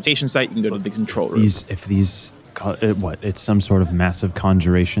the transportation site. You can go to the control room. It's some sort of massive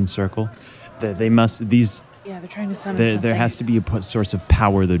conjuration circle. They must these. Yeah, they're trying to summon something. There has to be a source of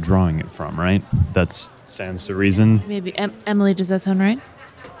power they're drawing it from, right? That stands to reason. Maybe Emily, does that sound right?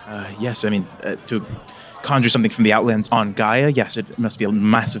 Yes. I mean, to conjure something from the Outlands on Gaia, yes, it must be a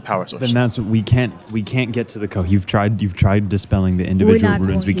massive power source. Then that's what we can't get to the code. You've tried dispelling the individual not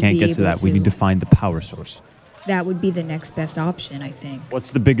runes. We going to can't be get to able that. We to. need to find the power source. That would be the next best option, I think.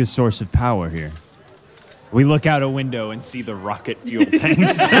 What's the biggest source of power here? We look out a window and see the rocket fuel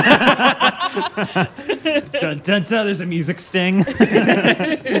tanks. Dun, dun, dun, there's a music sting.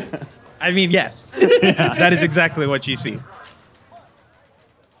 I mean, yes, that is exactly what you see.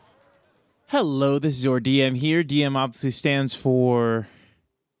 Hello, this is your DM here. DM obviously stands for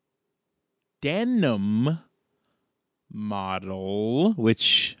Denim Model,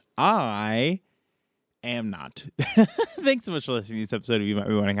 which I am not. Thanks so much for listening to this episode of You Might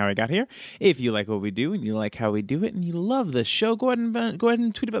Be Wondering How I Got Here. If you like what we do and you like how we do it and you love the show, go ahead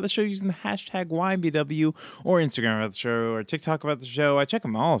and tweet about the show using the hashtag YMBW or Instagram about the show or TikTok about the show. I check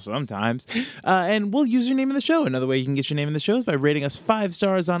them all sometimes. And we'll use your name in the show. Another way you can get your name in the show is by rating us 5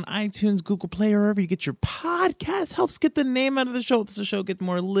 stars on iTunes, Google Play, or wherever you get your podcast. Helps get the name out of the show, helps the show get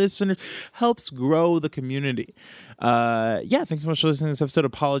more listeners, helps grow the community. Thanks so much for listening to this episode.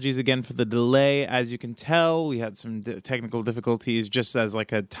 Apologies again for the delay. As you can tell, we had some technical difficulties just as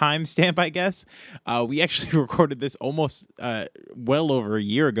like a timestamp, I guess. We actually recorded this almost well over a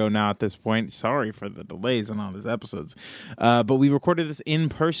year ago now at this point. Sorry for the delays on all these episodes. But we recorded this in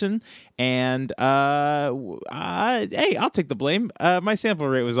person, and hey, I'll take the blame. My sample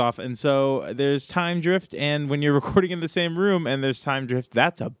rate was off, and so there's time drift, and when you're recording in the same room and there's time drift,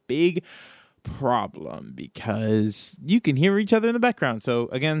 that's a big problem because you can hear each other in the background. So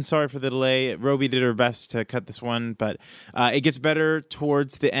again, sorry for the delay. Roby did her best to cut this one, but it gets better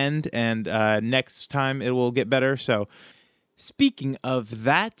towards the end, and next time it will get better. So speaking of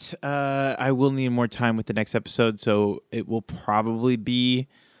that, I will need more time with the next episode, so it will probably be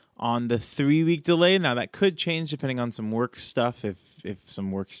on the 3-week delay. Now that could change depending on some work stuff. If some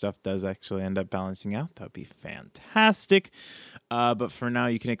work stuff does actually end up balancing out, that would be fantastic. But for now,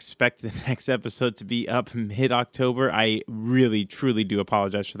 you can expect the next episode to be up mid-October. I really, truly do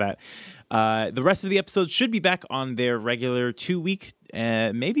apologize for that. The rest of the episodes should be back on their regular 2-week,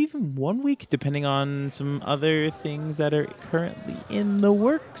 maybe even 1 week, depending on some other things that are currently in the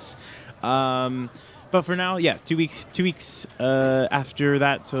works. But for now, 2 weeks after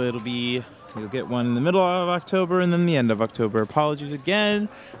that, so you'll get one in the middle of October and then the end of October. Apologies again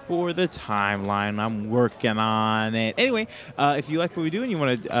for the timeline. I'm working on it. Anyway, if you like what we do and you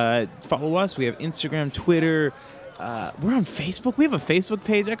want to follow us, we have Instagram, Twitter. We're on Facebook. We have a Facebook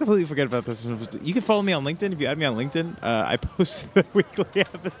page. I completely forget about this. You can follow me on LinkedIn if you add me on LinkedIn. I post the weekly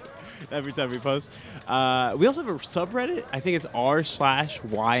episode every time we post. We also have a subreddit. I think it's r/YMBW.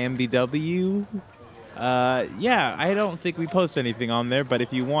 I don't think we post anything on there, but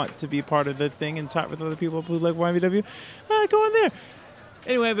if you want to be part of the thing and talk with other people who like YMBW, go on there.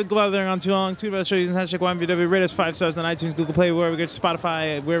 Anyway, I've been go out there on too long. Tweet about the show using hashtag YMBW. Rate us 5 stars on iTunes, Google Play, wherever you get your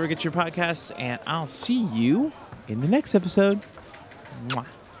Spotify, wherever you get your podcasts, and I'll see you in the next episode. Mwah.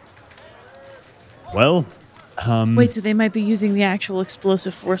 Well, Wait, so they might be using the actual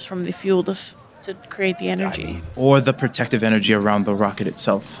explosive force from the fuel to create the energy. Or the protective energy around the rocket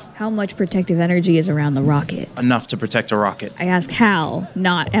itself. How much protective energy is around the rocket? Enough to protect a rocket. I ask Hal,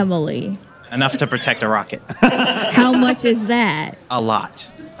 not Emily. Enough to protect a rocket. How much is that? A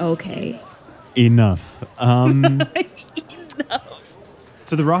lot. Okay. enough.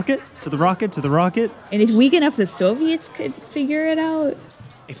 To the rocket? To the rocket? To the rocket? And it's weak enough the Soviets could figure it out.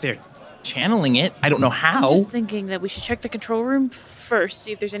 If they're channeling it, I don't know I'm how. just thinking that we should check the control room first,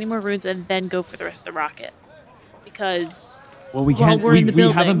 see if there's any more runes, and then go for the rest of the rocket. Because Well, we While can't. we're in the We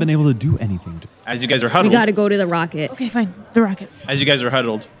haven't building. been able to do anything. As you guys are We huddled, gotta go to the rocket. okay, fine, the rocket. as you guys are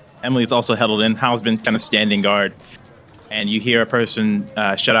huddled, Emily's also huddled in. Hal's been kind of standing guard, and you hear a person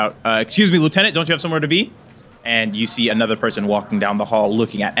shout out, "Excuse me, Lieutenant, don't you have somewhere to be?" And you see another person walking down the hall,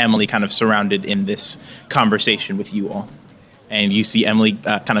 looking at Emily, kind of surrounded in this conversation with you all. And you see Emily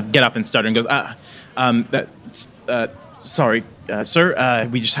kind of get up and stutter and goes, "Sorry, sir.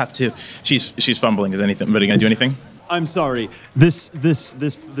 We just have to." She's fumbling. Is anybody gonna do anything? I'm sorry. This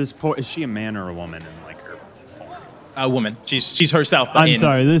poor. Is she a man or a woman? In like her form? A woman. She's herself. I'm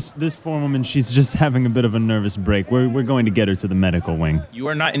sorry. This poor woman. She's just having a bit of a nervous break. We're going to get her to the medical wing. You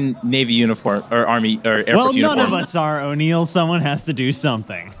are not in Navy uniform or Army or Air Well, Force uniform. none of us are, O'Neill. Someone has to do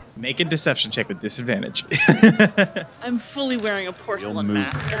something. Make a deception check with disadvantage. I'm fully wearing a porcelain move.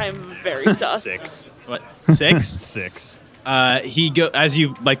 mask. I'm very sus. 6. What? 6? 6. As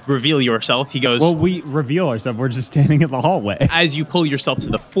you like reveal yourself, he goes. Well, we reveal ourselves. We're just standing in the hallway. As you pull yourself to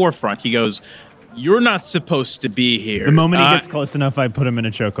the forefront, he goes, "You're not supposed to be here." The moment he gets close enough, I put him in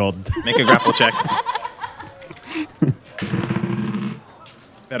a chokehold. Make a grapple check.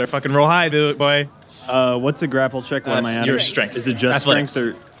 Better fucking roll high, dude, boy. What's a grapple check? What am I at? Your strength. Is it just Athletics.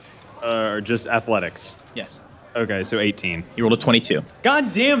 strength or just athletics? Yes. Okay, so 18. You rolled a 22.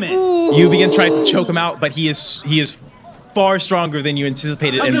 God damn it! You begin trying to choke him out, but he is far stronger than you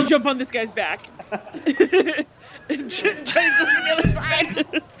anticipated. I'm and gonna jump on this guy's back. And try to jump on the other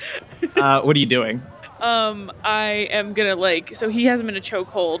side. what are you doing? I am gonna so he has him in a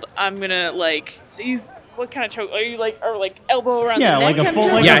chokehold. I'm gonna what kind of choke? Are you elbow around Yeah, the neck? like a kind full-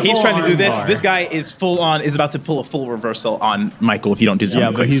 of like choke? a Yeah, he's trying to do full this. arm This bar. guy is about to pull a full reversal on Michael if you don't do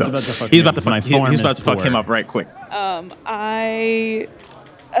something but quick. he's So about to fuck he's me about up. to My fuck. form He's about is to fuck him poor. up right quick.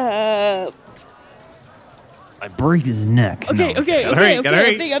 I break his neck. Okay, No. okay, Gotta hurry, okay, gotta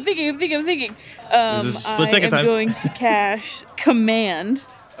okay. hurry. I'm thinking. This is split-second I am time. going to cash command,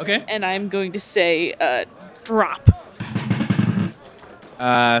 Okay. and I'm going to say drop.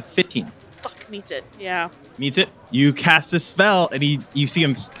 15 Fuck, meets it. Yeah. meets it. You cast a spell, and you see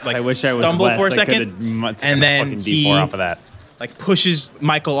him like I wish I was stumble West. for a I second, could've taken and a then fucking he D4 off of that. like pushes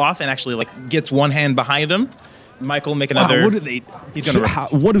Michael off, and actually like gets one hand behind him. Michael, make another. Wow, what do they? He's gonna-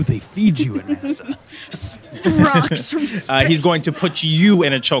 What do they feed you in NASA? Rocks from space. He's going to put you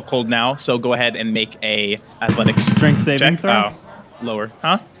in a chokehold now. So go ahead and make a athletics Strength saving check. throw? Lower,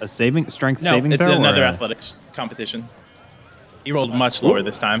 huh? A strength No, saving it's throw. another or a- athletics competition. He rolled much lower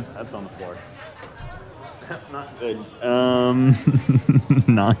this time. That's on the floor. Not good.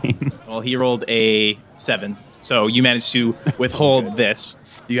 9. Well, he rolled a 7. So you managed to withhold this.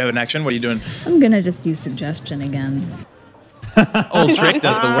 Do you have an action? What are you doing? I'm gonna just use suggestion again. Old trick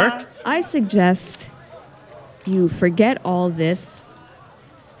does the work. I suggest you forget all this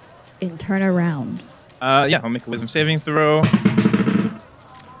and turn around. Yeah, I'll make a wisdom saving throw.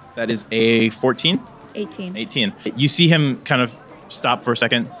 That is a 14. 18. 18. You see him kind of stop for a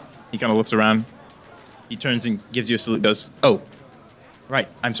second. He kind of looks around. He turns and gives you a salute. Goes, "Oh, right.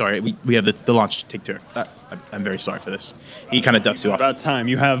 I'm sorry. We have the launch to take care of. I'm very sorry for this." He kind of ducks you off. About time.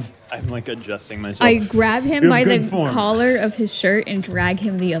 I'm like adjusting myself. I grab him You by have the good form. collar of his shirt and drag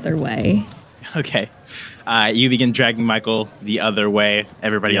him the other way. Okay. You begin dragging Michael the other way.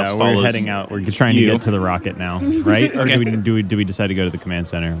 Everybody else yeah, follows. we're heading out. We're trying you. to get to the rocket now, right? Or Okay. do we decide to go to the command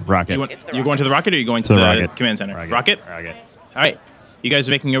center? Rocket. You're going to the rocket, or are you going to To the, the rocket. command center? Rocket. All right. You guys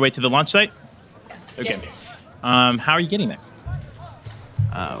are making your way to the launch site. Okay. Yes. How are you getting there?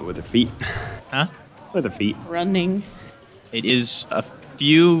 With her feet. Huh? With her feet. Running. It is a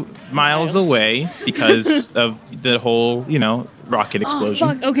few miles away because of the whole, rocket Oh, explosion.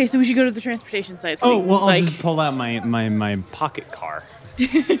 fuck. Okay, so we should go to the transportation site. So Oh we, well, I'll like, just pull out my pocket car.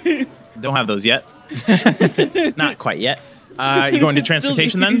 Don't have those yet. Not quite yet. You're going to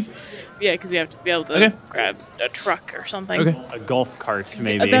transportation then? Yeah, because we have to be able to Okay. grab a truck or something. Okay. A golf cart,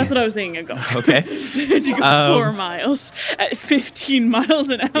 maybe. That's what I was thinking. A golf. Okay. To go 4 miles at 15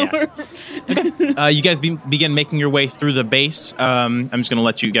 miles an hour. You guys begin making your way through the base. I'm just going to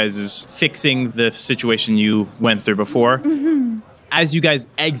let you guys fixing the situation you went through before. As you guys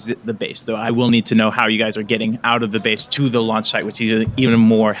exit the base, though, I will need to know how you guys are getting out of the base to the launch site, which is even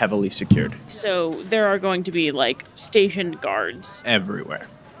more heavily secured So there are going to be stationed guards. everywhere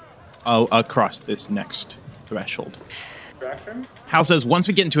across this next threshold. Hal says, once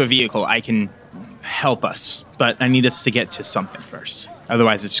we get into a vehicle, I can help us, but I need us to get to something first.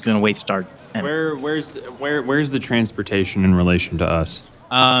 Otherwise, it's just going to waste our energy. Where's the transportation in relation to us?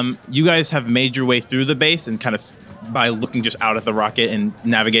 You guys have made your way through the base and kind of by looking just out at the rocket and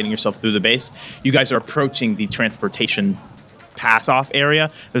navigating yourself through the base, you guys are approaching the transportation pass-off area.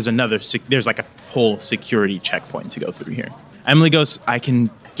 There's like a whole security checkpoint to go through here. Emily goes, I can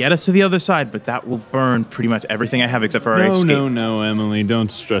get us to the other side, but that will burn pretty much everything I have except for our escape. No, Emily, don't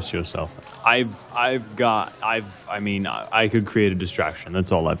stress yourself. I could create a distraction.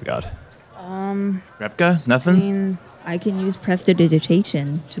 That's all I've got. Repka, nothing? I can use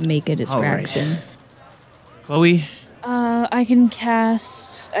prestidigitation to make a distraction. Right. Chloe? I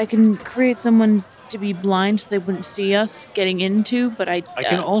can create someone to be blind so they wouldn't see us getting into, but I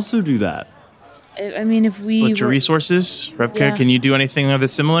can also do that. I mean, if we Split your resources. Repka, Yeah. can you do anything of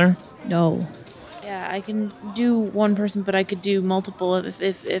this similar? No. Yeah, I can do one person, but I could do multiple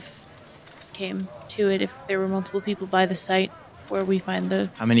if came to it, if there were multiple people by the site where we find the...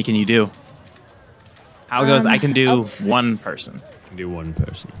 How many can you do? How it goes, I can do one person. I can do one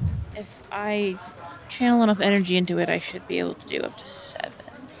person. If I channel enough energy into it, I should be able to do up to 7.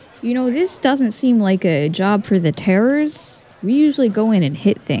 You know, this doesn't seem like a job for the terrors. We usually go in and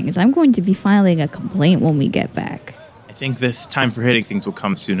hit things. I'm going to be filing a complaint when we get back. I think this time for hitting things will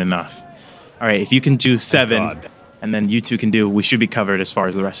come soon enough. All right, if you can do 7, God. and then you two can do, we should be covered as far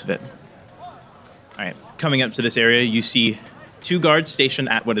as the rest of it. All right, coming up to this area, you see 2 guards stationed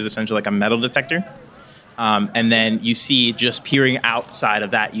at what is essentially like a metal detector. And then you see just peering outside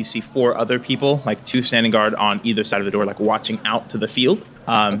of that, you see 4 other people, like 2 standing guard on either side of the door, like watching out to the field.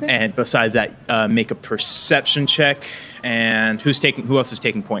 And besides that, make a perception check. And who else is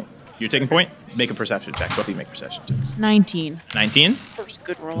taking point? You're taking point? Make a perception check. Both of you make perception checks. 19. 19? First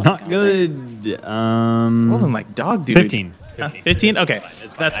good roll. Not good. Rolling like dog, dude. 15. 15? Okay.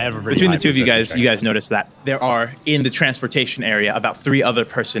 It's fine. That's I have a pretty between high the two of you guys. perception You check. guys notice that there are in the transportation area about 3 other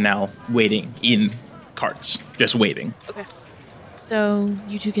personnel waiting in carts, just waiting. Okay. So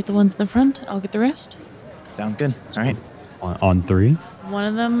you 2 get the ones in the front. I'll get the rest. Sounds good. All right. On 3? One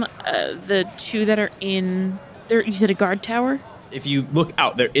of them, the 2 that are in there. You said a guard tower. If you look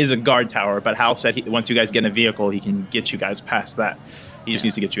out, there is a guard tower, but Hal said once you guys get in a vehicle, he can get you guys past that. He just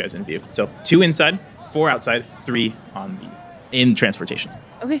needs to get you guys in a vehicle. So 2 inside, 4 outside, 3 in transportation.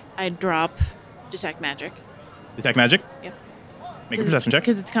 Okay. I drop detect magic. Detect magic? Yep. Make a perception check.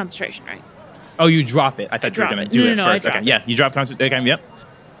 Because it's concentration, right? Oh, you drop it. I thought you were drop going it. to do No, it no, I first. drop Okay, it. yeah, you drop concentration. Okay, yep.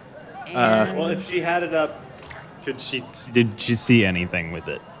 Well, if she had it up, did she see anything with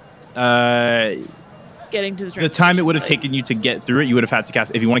it? Getting to the The time it would have site. taken you to get through it, you would have had to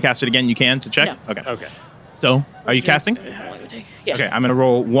cast. If you want to cast it again, you can to check. No. Okay. Okay. So, are you casting? How long would it take? Yes. Okay, I'm going to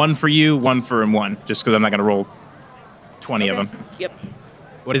roll 1 for you, 1 for him, 1, just because I'm not going to roll 20 of them. Yep.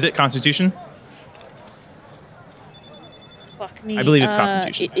 What is it? Constitution? Fuck me. I believe it's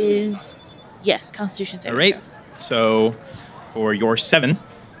Constitution. It is. Yes, Constitution saving All right. throw. So, for your 7,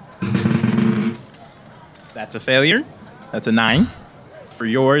 that's a failure. That's a 9. For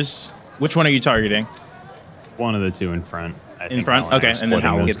yours, which one are you targeting? One of the 2 in front. I In think front? Hal and I Okay, are and then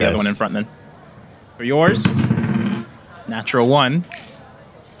Hal will splitting get the other those one in guys. front then. For yours, natural 1.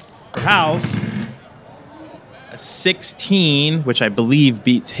 For Hal's, a 16, which I believe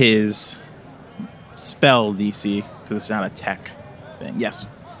beats his spell DC, because it's not a tech thing. Yes.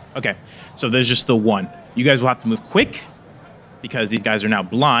 Okay, so there's just the 1. You guys will have to move quick, because these guys are now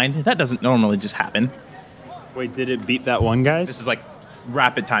blind. That doesn't normally just happen. Wait, did it beat that one, guys? This is like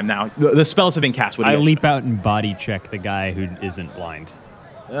rapid time now. The spells have been cast. What do I you guys leap out and body check the guy who isn't blind.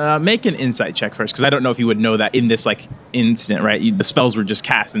 Make an insight check first, because I don't know if you would know that in this like instant, right? The spells were just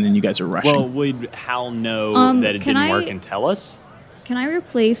cast, and then you guys are rushing. Well, would Hal know that it can didn't I- work and tell us? Can I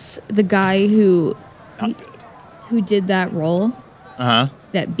replace the guy who Not good. who did that roll Uh huh.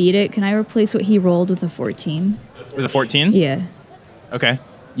 that beat it? Can I replace what he rolled with a 14? With a 14. Yeah. Okay.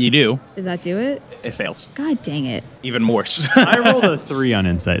 You do. Does that do it? It fails. God dang it. Even worse. I rolled a 3 on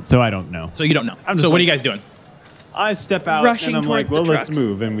insight, so I don't know. So you don't know. I'm So just what are like- you guys doing? I step out Rushing and I'm like, towards well, the let's trucks.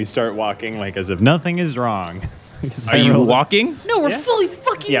 move. And we start walking like as if nothing is wrong. Because Are I you rolled- walking? No, we're Yeah. fully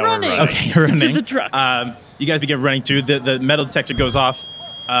fucking Yeah, we're running. running. Okay, you're running. the trucks. You guys begin running through. The metal detector goes off.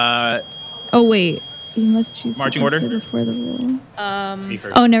 Oh, wait. You must choose Marching to order? consider before the roll. Me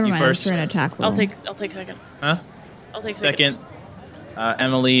first. Oh, never You mind. first. It's for an attack roll. I'll take second. Huh? I'll take Second.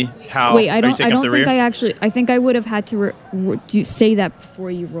 Emily, Hal. Wait, I are you don't. taking I up don't the think rear? I actually. I think I would have had to say that before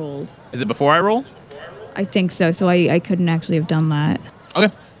you rolled. Is it before I roll? I think so. So I couldn't actually have done that.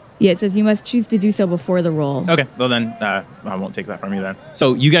 Okay. Yeah, it says you must choose to do so before the roll. Okay. Well then, I won't take that from you then.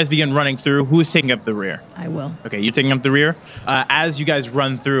 So you guys begin running through. Who is taking up the rear? I will. Okay, you're taking up the rear. As you guys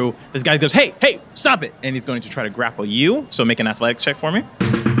run through, this guy goes, hey, stop it. And he's going to try to grapple you. So make an athletics check for me.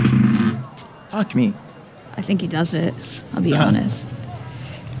 Fuck me. I think he does it. I'll be honest.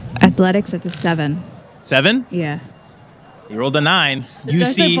 Athletics, it's a 7. 7? Yeah. You rolled a 9. You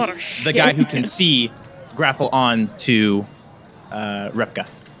dice see are the guy who can see grapple on to Repka.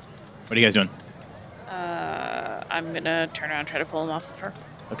 What are you guys doing? I'm going to turn around and try to pull him off of her.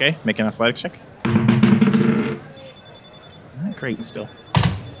 Okay, make an athletics check. Not great still.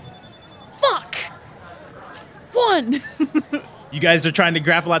 Fuck! 1! You guys are trying to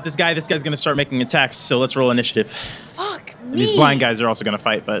grapple at this guy. This guy's going to start making attacks, so let's roll initiative. Fuck me. And these blind guys are also going to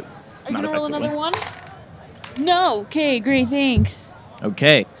fight, but Are not you gonna roll effectively. another one? No. Okay, great, thanks.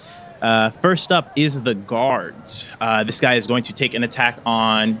 Okay. First up is the guards. This guy is going to take an attack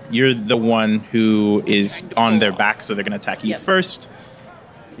on. You're the one who is on their back, so they're going to attack you Yep. first.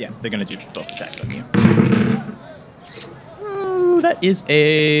 Yeah, they're going to do both attacks on you. Ooh, that is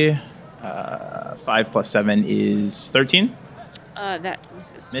a 5 plus 7 is 13. That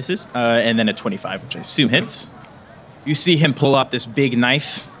misses. Misses. And then a 25, which I assume hits. You see him pull up this big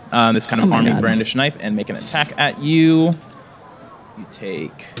knife, this kind of Oh my army God. brandish knife, and make an attack at you. You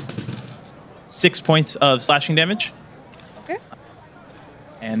take 6 points of slashing damage. Okay.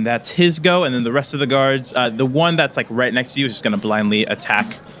 And that's his go. And then the rest of the guards, the one that's like right next to you is just going to blindly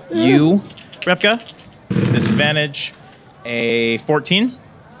attack you, Repka. Disadvantage. A 14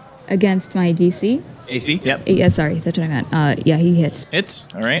 Against my DC. AC. Yep. Yeah, sorry, that's what I meant. Yeah, he hits. Hits.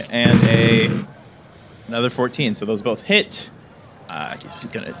 All right. And another 14. So those both hit. He's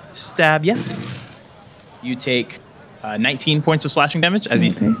going to stab you. You take 19 points of slashing damage as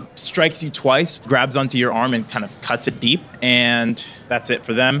he Okay. strikes you twice, grabs onto your arm and kind of cuts it deep. And that's it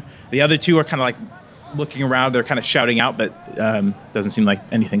for them. The other two are kind of like looking around. They're kind of shouting out, but doesn't seem like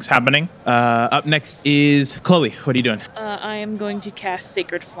anything's happening. Up next is Chloe. What are you doing? I am going to cast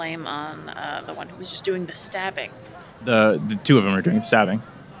Sacred Flame on the one who was just doing the stabbing. The two of them are doing the stabbing.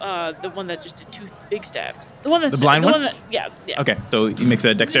 The one that just did 2 big stabs. The one that's The blind one? Yeah. Okay, so he makes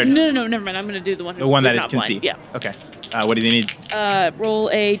a dexterity. No, never mind. I'm going to do the one who The one that who's is not can blind. see. Yeah. Okay. What do you need? Roll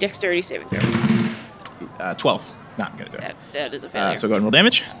a Dexterity saving throw. 12. Not gonna do it. That is a failure. So go ahead and roll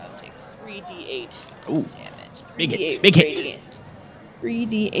damage. I'll take 3d8 Ooh. damage. Big hit, 3d8 big hit. radiant.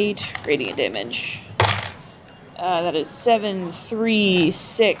 3d8 radiant damage. That is 7, 3,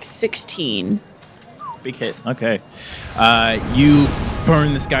 6, 16. Big hit. Okay. You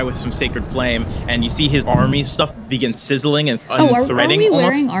burn this guy with some sacred flame, and you see his army stuff begin sizzling and Are unthreading we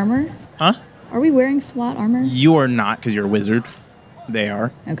almost. wearing armor? Huh? Are we wearing SWAT armor? You are not, because you're a wizard. They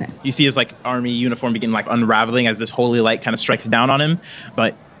are. Okay. You see his like army uniform begin like unraveling as this holy light kind of strikes down on him,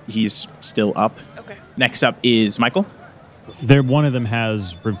 but he's still up. Okay. Next up is Michael. One of them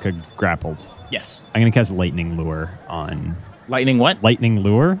has Rivka grappled. Yes. I'm gonna cast Lightning Lure on Lightning what? Lightning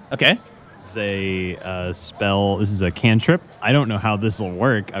Lure. Okay. It's a spell. This is a cantrip. I don't know how this will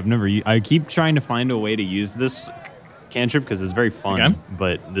work. I keep trying to find a way to use this cantrip because it's very fun. Okay.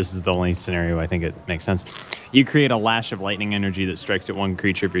 But this is the only scenario I think it makes sense. You create a lash of lightning energy that strikes at one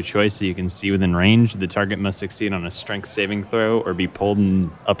creature of your choice, so you can see within range. The target must succeed on a strength saving throw or be pulled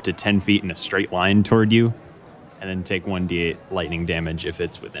up to 10 feet in a straight line toward you, and then take 1d8 lightning damage if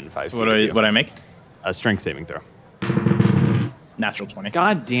it's within 5 So feet. of you. what I make? A strength saving throw. Natural 20.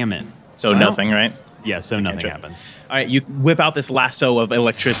 God damn it. So Well, nothing, right? Yeah, so It's a nothing cantrip. happens. All right, you whip out this lasso of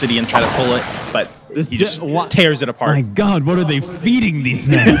electricity and try to pull it, but he just tears it apart. My God, what are they feeding these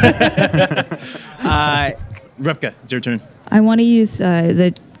men? Repka, it's your turn. I want to use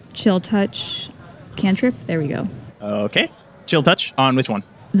the chill touch cantrip. There we go. Okay. Chill touch on which one?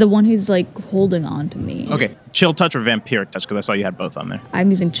 The one who's like holding on to me. Okay. Chill touch or vampiric touch, because I saw you had both on there. I'm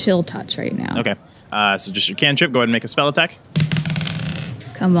using chill touch right now. Okay. So just your cantrip. Go ahead and make a spell attack.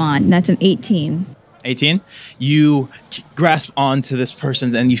 Come on, that's an 18. 18. You grasp onto this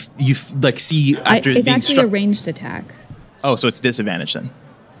person, and you like see after It's being actually struck. a ranged attack. Oh, so it's disadvantage then.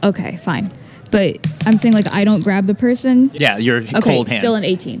 Okay, fine. But I'm saying like I don't grab the person. Yeah, your Okay, cold hand. still an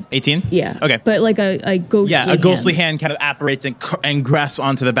 18. 18. Yeah. Okay. But like a ghostly Yeah, a ghostly hand. hand kind of apparates and grasps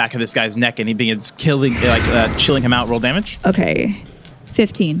onto the back of this guy's neck, and he begins chilling him out. Roll damage. Okay.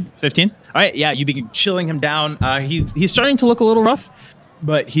 15. 15. All right, yeah, you begin chilling him down. He's starting to look a little rough,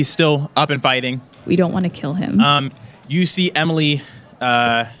 but he's still up and fighting. We don't want to kill him. You see Emily.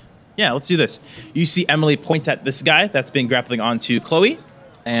 Let's do this. You see Emily point at this guy that's been grappling onto Chloe,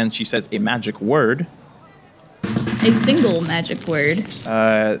 and she says a magic word. A single magic word.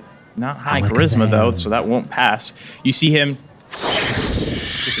 Not high charisma though, so that won't pass. You see him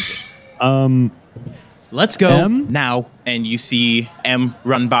disappear. Let's go M? now, and you see M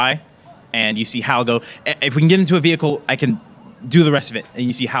run by, and you see Hal go. If we can get into a vehicle, I can do the rest of it. And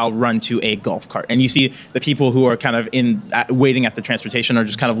you see Hal run to a golf cart, and you see the people who are kind of waiting at the transportation are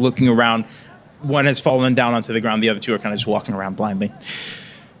just kind of looking around. One has fallen down onto the ground. The other two are kind of just walking around blindly.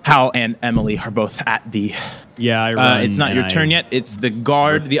 Hal and Emily are both at the. Yeah, I run. It's not and your turn yet. It's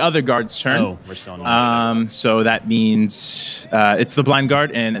the other guard's turn. Oh, we're still in initiative. So that means it's the blind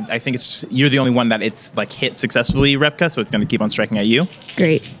guard, and I think you're the only one that it's like hit successfully, Repka. So it's going to keep on striking at you.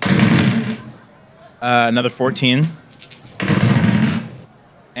 Great. Another 14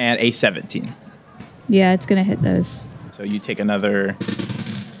 and a 17. Yeah, it's gonna hit those. So you take another.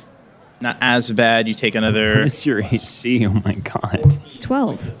 Not as bad. You take another. What is your AC? Oh my god. It's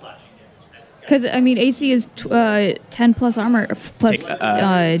 12. Because I mean, AC is 10 plus armor plus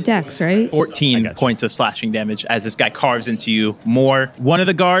dex, right? 14 points of slashing damage as this guy carves into you more. One of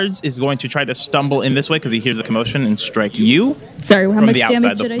the guards is going to try to stumble in this way because he hears the commotion and strike you. Sorry, how from much the damage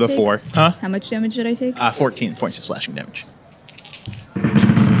outside, did I the take? 4. Huh? How much damage did I take? 14 points of slashing damage.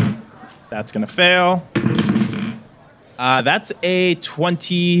 That's going to fail. That's a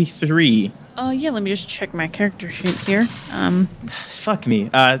 23. Yeah, let me just check my character sheet here. Fuck me.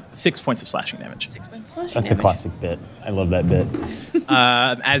 6 points of slashing damage. 6 points slashing That's damage. a classic bit. I love that bit.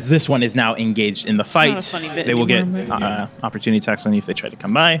 As this one is now engaged in the fight, Not a funny bit they will get anymore, opportunity attacks on you if they try to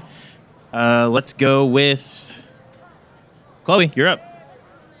come by. Let's go with Chloe. You're up.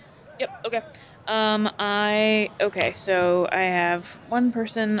 Yep. Okay. So I have one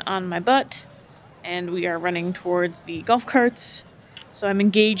person on my butt, and we are running towards the golf carts. So I'm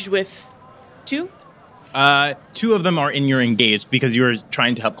engaged with 2. 2 of them are in your engaged because you're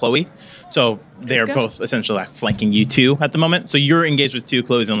trying to help Chloe. So they're Rivka? both essentially like flanking you 2 at the moment. So you're engaged with 2.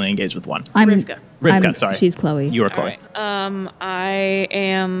 Chloe's only engaged with 1. I'm Rivka. Sorry. She's Chloe. You are All Chloe. right. I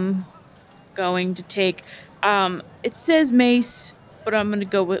am going to take. It says mace, but I'm going to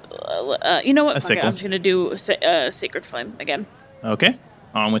go with. You know what? Fuck it, sickle. I'm just going to do sacred flame again. Okay.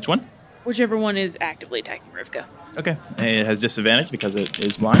 On which one? Whichever one is actively attacking Rivka. Okay. It has disadvantage because it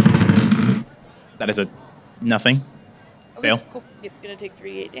is blind. That is a nothing. Okay, Fail. Cool. Yep. Gonna take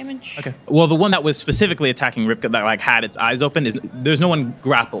 3d8 damage. Okay. Well, the one that was specifically attacking Rivka that like had its eyes open is there's no one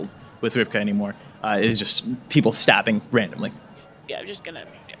grappled with Rivka anymore. It is just people stabbing randomly. Yeah, I'm just gonna.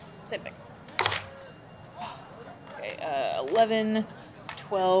 Yeah, same thing. Okay. 11,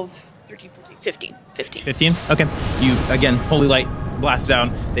 12, 13, 14, 15. 15. 15. Okay. You again, holy light blasts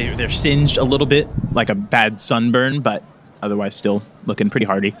down. They're singed a little bit, like a bad sunburn, but otherwise still looking pretty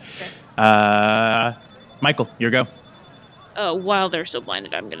hardy. Okay. Michael, your go. While they're still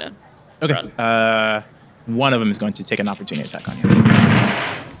blinded, I'm gonna. Okay. Run. One of them is going to take an opportunity attack on you.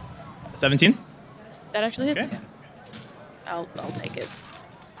 17. That actually hits. Okay. Yeah. I'll take it.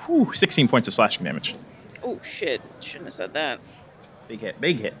 Whew, 16 points of slashing damage. Oh shit! Shouldn't have said that. Big hit.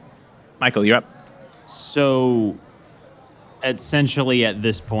 Big hit. Michael, you're up. So, essentially, at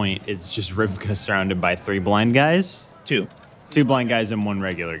this point, it's just Rivka surrounded by 3 blind guys. 2. 2 blind guys and 1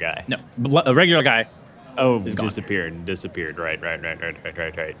 regular guy. No, a regular guy. Oh, gone. disappeared. Right.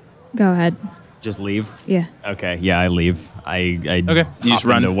 Go ahead. Just leave. Yeah. Okay. Yeah, I leave. I Okay, you just hop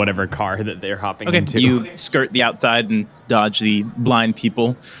run. into whatever car that they're hopping Okay, into. you skirt the outside and dodge the blind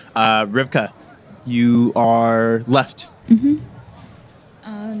people. Rivka, you are left.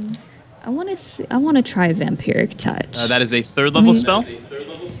 I want to try vampiric touch. That is a 3rd level spell.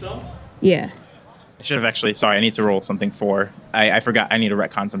 Yeah. I should have actually. Sorry, I need to roll something for. I forgot. I need to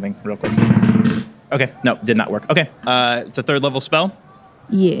retcon something real quick. Okay, no, did not work. Okay, it's a 3rd level spell.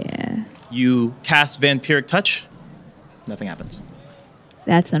 Yeah. You cast Vampiric Touch. Nothing happens.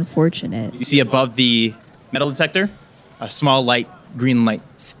 That's unfortunate. You see above the metal detector, a small light, green light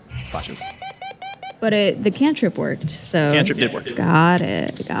flashes. But the cantrip worked, so. Cantrip did work. Got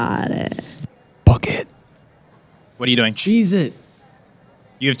it. Bucket. What are you doing? Cheese it.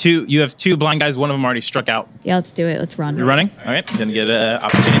 You have two blind guys. One of them already struck out. Yeah, let's do it. Let's run. You're running. All right. Gonna get an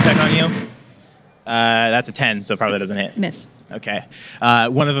opportunity attack on you. That's a 10, so probably doesn't hit. Miss. Okay.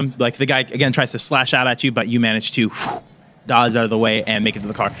 One of them, like the guy again, tries to slash out at you, but you manage to dodge out of the way and make it to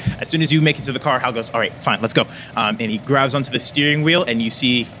the car. As soon as you make it to the car, Hal goes, "All right, fine, let's go." And he grabs onto the steering wheel, and you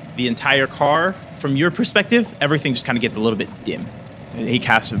see the entire car. From your perspective, everything just kind of gets a little bit dim. He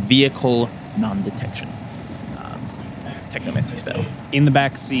casts vehicle non-detection. Technomancy spell. In the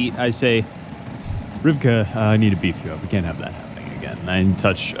back seat, I say, Rivka, I need to beef you up. We can't have that happening again. I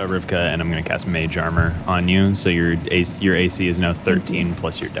touch Rivka, and I'm going to cast Mage Armor on you. So your AC is now 13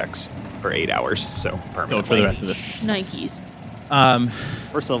 plus your Dex for 8 hours. So permanently. Go for the rest of this. Nikes.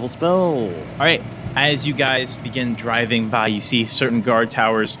 First level spell. All right. As you guys begin driving by, you see certain guard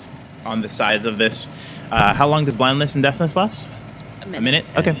towers on the sides of this. How long does blindness and deafness last? A minute. A minute?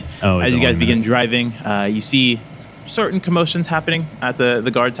 Okay. Oh, As it's you guys only a begin minute. driving, you see certain commotions happening at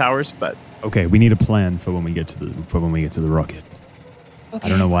the guard towers, but Okay, we need a plan for when we get to the rocket. Okay. I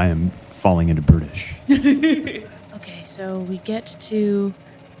don't know why I'm falling into British. Okay, so we get to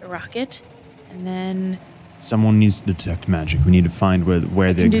rocket, and then Someone needs to detect magic. We need to find where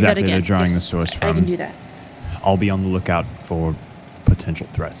exactly they're drawing the source from. I can do that. I'll be on the lookout for potential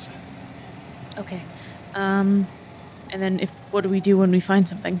threats. Okay. And then what do we do when we find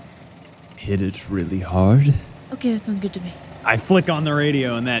something? Hit it really hard. Okay, that sounds good to me. I flick on the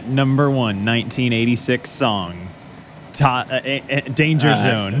radio and that number one 1986 song, Danger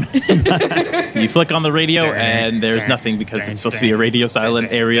Zone. You flick on the radio and there's nothing because it's supposed to be a radio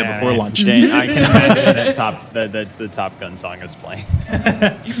silent area before lunch. I can imagine the Top Gun song is playing.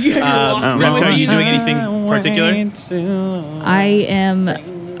 Repka, are you doing anything particular? I am.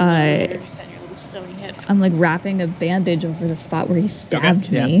 Sony headphones. I'm like wrapping a bandage over the spot where he stabbed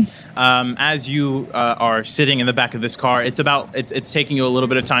yeah. me. As you are sitting in the back of this car, it's taking you a little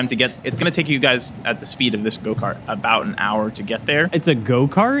bit of time to get. It's going to take you guys at the speed of this go-kart about an hour to get there. It's a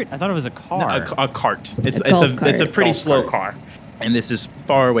go-kart? I thought it was a car. No, a cart. It's golf a pretty Golf slow cart. car, and this is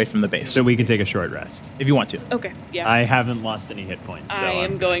far away from the base. So we can take a short rest. if you want to. Okay, yeah. I haven't lost any hit points. So I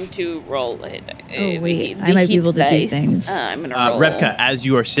am going to roll wait, I might be able to do things. I'm going to roll. Repka, as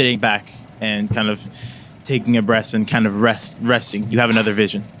you are sitting back and kind of taking a breath and kind of resting, you have another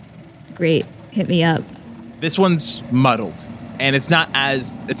vision. Great. Hit me up. This one's muddled, and it's not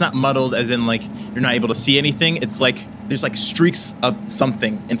muddled as in like you're not able to see anything. It's like there's like streaks of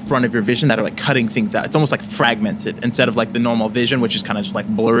something in front of your vision that are like cutting things out. It's almost like fragmented instead of like the normal vision, which is kind of just like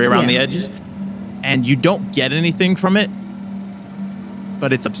blurry around the edges. And you don't get anything from it,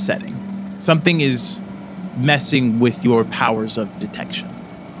 but it's upsetting. Something is messing with your powers of detection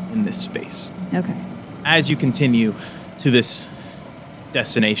in this space. Okay. As you continue to this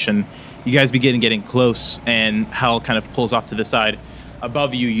destination, you guys begin getting close, and Hal kind of pulls off to the side.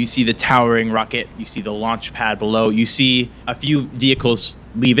 Above you, you see the towering rocket. You see the launch pad below. You see a few vehicles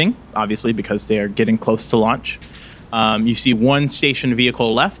leaving, obviously, because they are getting close to launch. You see one station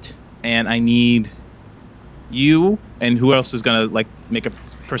vehicle left, and I need you and who else is going to like make a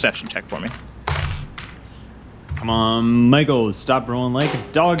perception check for me. come on, Michael, stop rolling like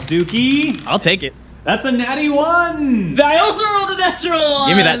a dog, Dookie. I'll take it. That's a natty one. I also rolled a natural one.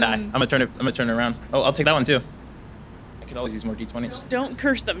 Give me that die. I'm gonna turn it around. Oh, I'll take that one too. I could always use more d20s. Don't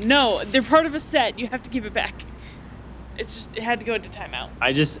curse them. No, they're part of a set. You have to give it back. It's just, it had to go into timeout.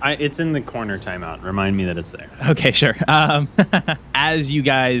 It's in the corner timeout. Remind me that it's there. Okay, sure. As you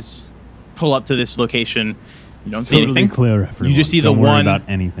guys pull up to this location, you don't see Totally anything. clear, everyone. You just see Don't the worry one about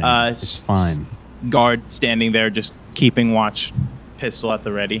anything. It's fine. Guard standing there, just keeping watch, pistol at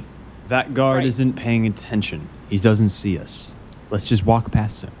the ready. That guard Right. isn't paying attention. He doesn't see us. Let's just walk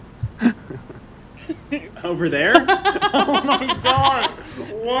past him. Over there? Oh my god!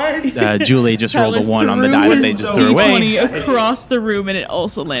 What? Julie just rolled a 1 on the die that they just threw away. D20 across the room, and it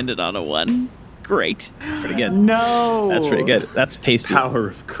also landed on a 1. Great. That's pretty good. No! That's pretty good. That's tasty. Power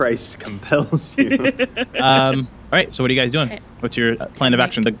of Christ compels you. All right, so what are you guys doing? What's your plan of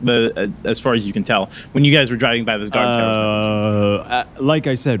action? As far as you can tell, when you guys were driving by this guard tower. Like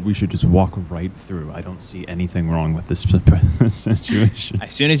I said, we should just walk right through. I don't see anything wrong with this situation.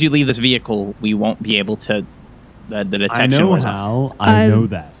 As soon as you leave this vehicle, we won't be able to. The detection I know was off. how. I know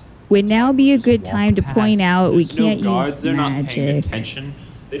that. Would now be a good Walk time to point past. out we There's no can't guards. use They're not paying magic. attention.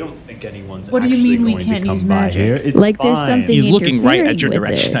 They don't think anyone's What do you actually mean we going can't to come use by magic? here. It's Like there's fine. something He's looking right at interfering your with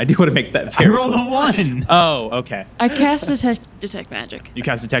direction. it. I do want to make that I very. rolled a 1. Oh, okay. I cast detect magic. You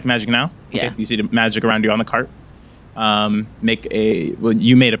cast detect magic now. Yeah. Okay. You see the magic around you on the cart.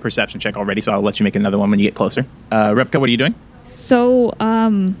 You made a perception check already, so I'll let you make another one when you get closer. Repka, what are you doing? So,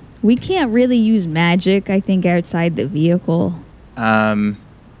 we can't really use magic, I think, outside the vehicle.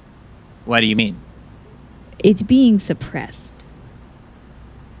 What do you mean? It's being suppressed.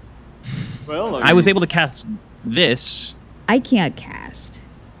 Well, I was able to cast this. I can't cast.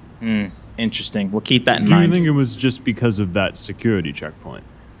 Interesting. We'll keep that in Do you mind. think it was just because of that security checkpoint?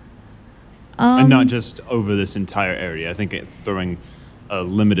 And not just over this entire area. I think throwing a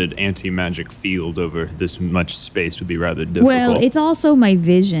limited anti-magic field over this much space would be rather difficult. Well, it's also my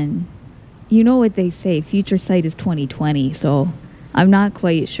vision. You know what they say, future sight is 20/20, so I'm not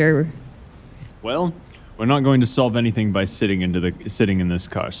quite sure. Well, we're not going to solve anything by sitting in this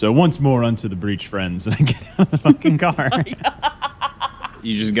car. So once more onto the breach, friends, and I get out of the fucking car.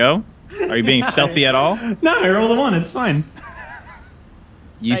 You just go? Are you being stealthy at all? No, I rolled a 1. It's fine.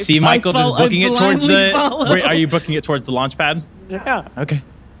 You see Michael just booking it towards blindly follow. Wait, are you booking it towards the launch pad? Yeah. Okay.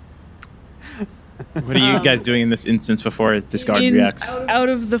 What are you guys doing in this instance before this guard reacts? Out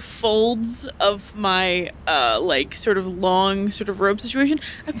of the folds of my sort of long sort of rope situation,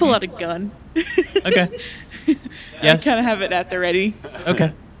 I pull out a gun. Okay. Yes. I kind of have it at the ready.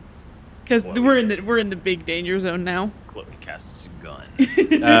 Okay. Because we're in the big danger zone now. Chloe casts a gun.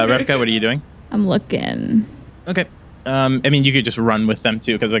 Rebecca, what are you doing? I'm looking. Okay. I mean, you could just run with them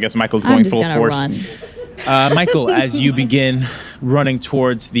too, because I guess Michael's I'm going just full gonna force. run. Michael, as you begin running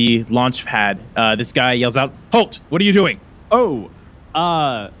towards the launch pad, this guy yells out, "Halt! What are you doing?" Oh,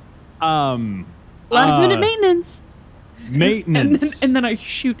 Last minute maintenance. maintenance. And then I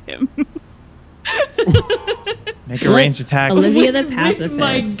shoot him. Make a ranged attack. Olivia the With pacifist.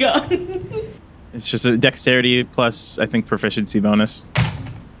 my gun. It's just a dexterity plus, I think, proficiency bonus.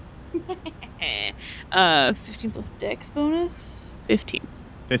 15 plus dex bonus. 15.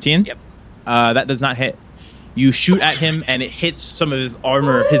 15? Yep. That does not hit. You shoot at him, and it hits some of his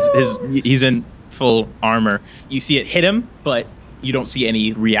armor. He's in full armor. You see it hit him, but you don't see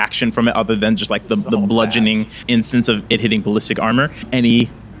any reaction from it other than just like the bludgeoning instance of it hitting ballistic armor. And he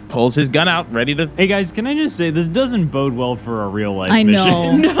pulls his gun out, ready to... Hey guys, can I just say this doesn't bode well for a real life I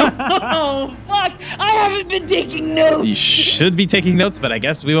mission. know. Oh, fuck. I haven't been taking notes. You should be taking notes, but I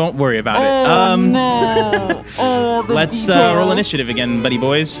guess we won't worry about it. No. Oh, Let's roll initiative again, buddy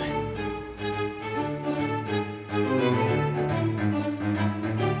boys.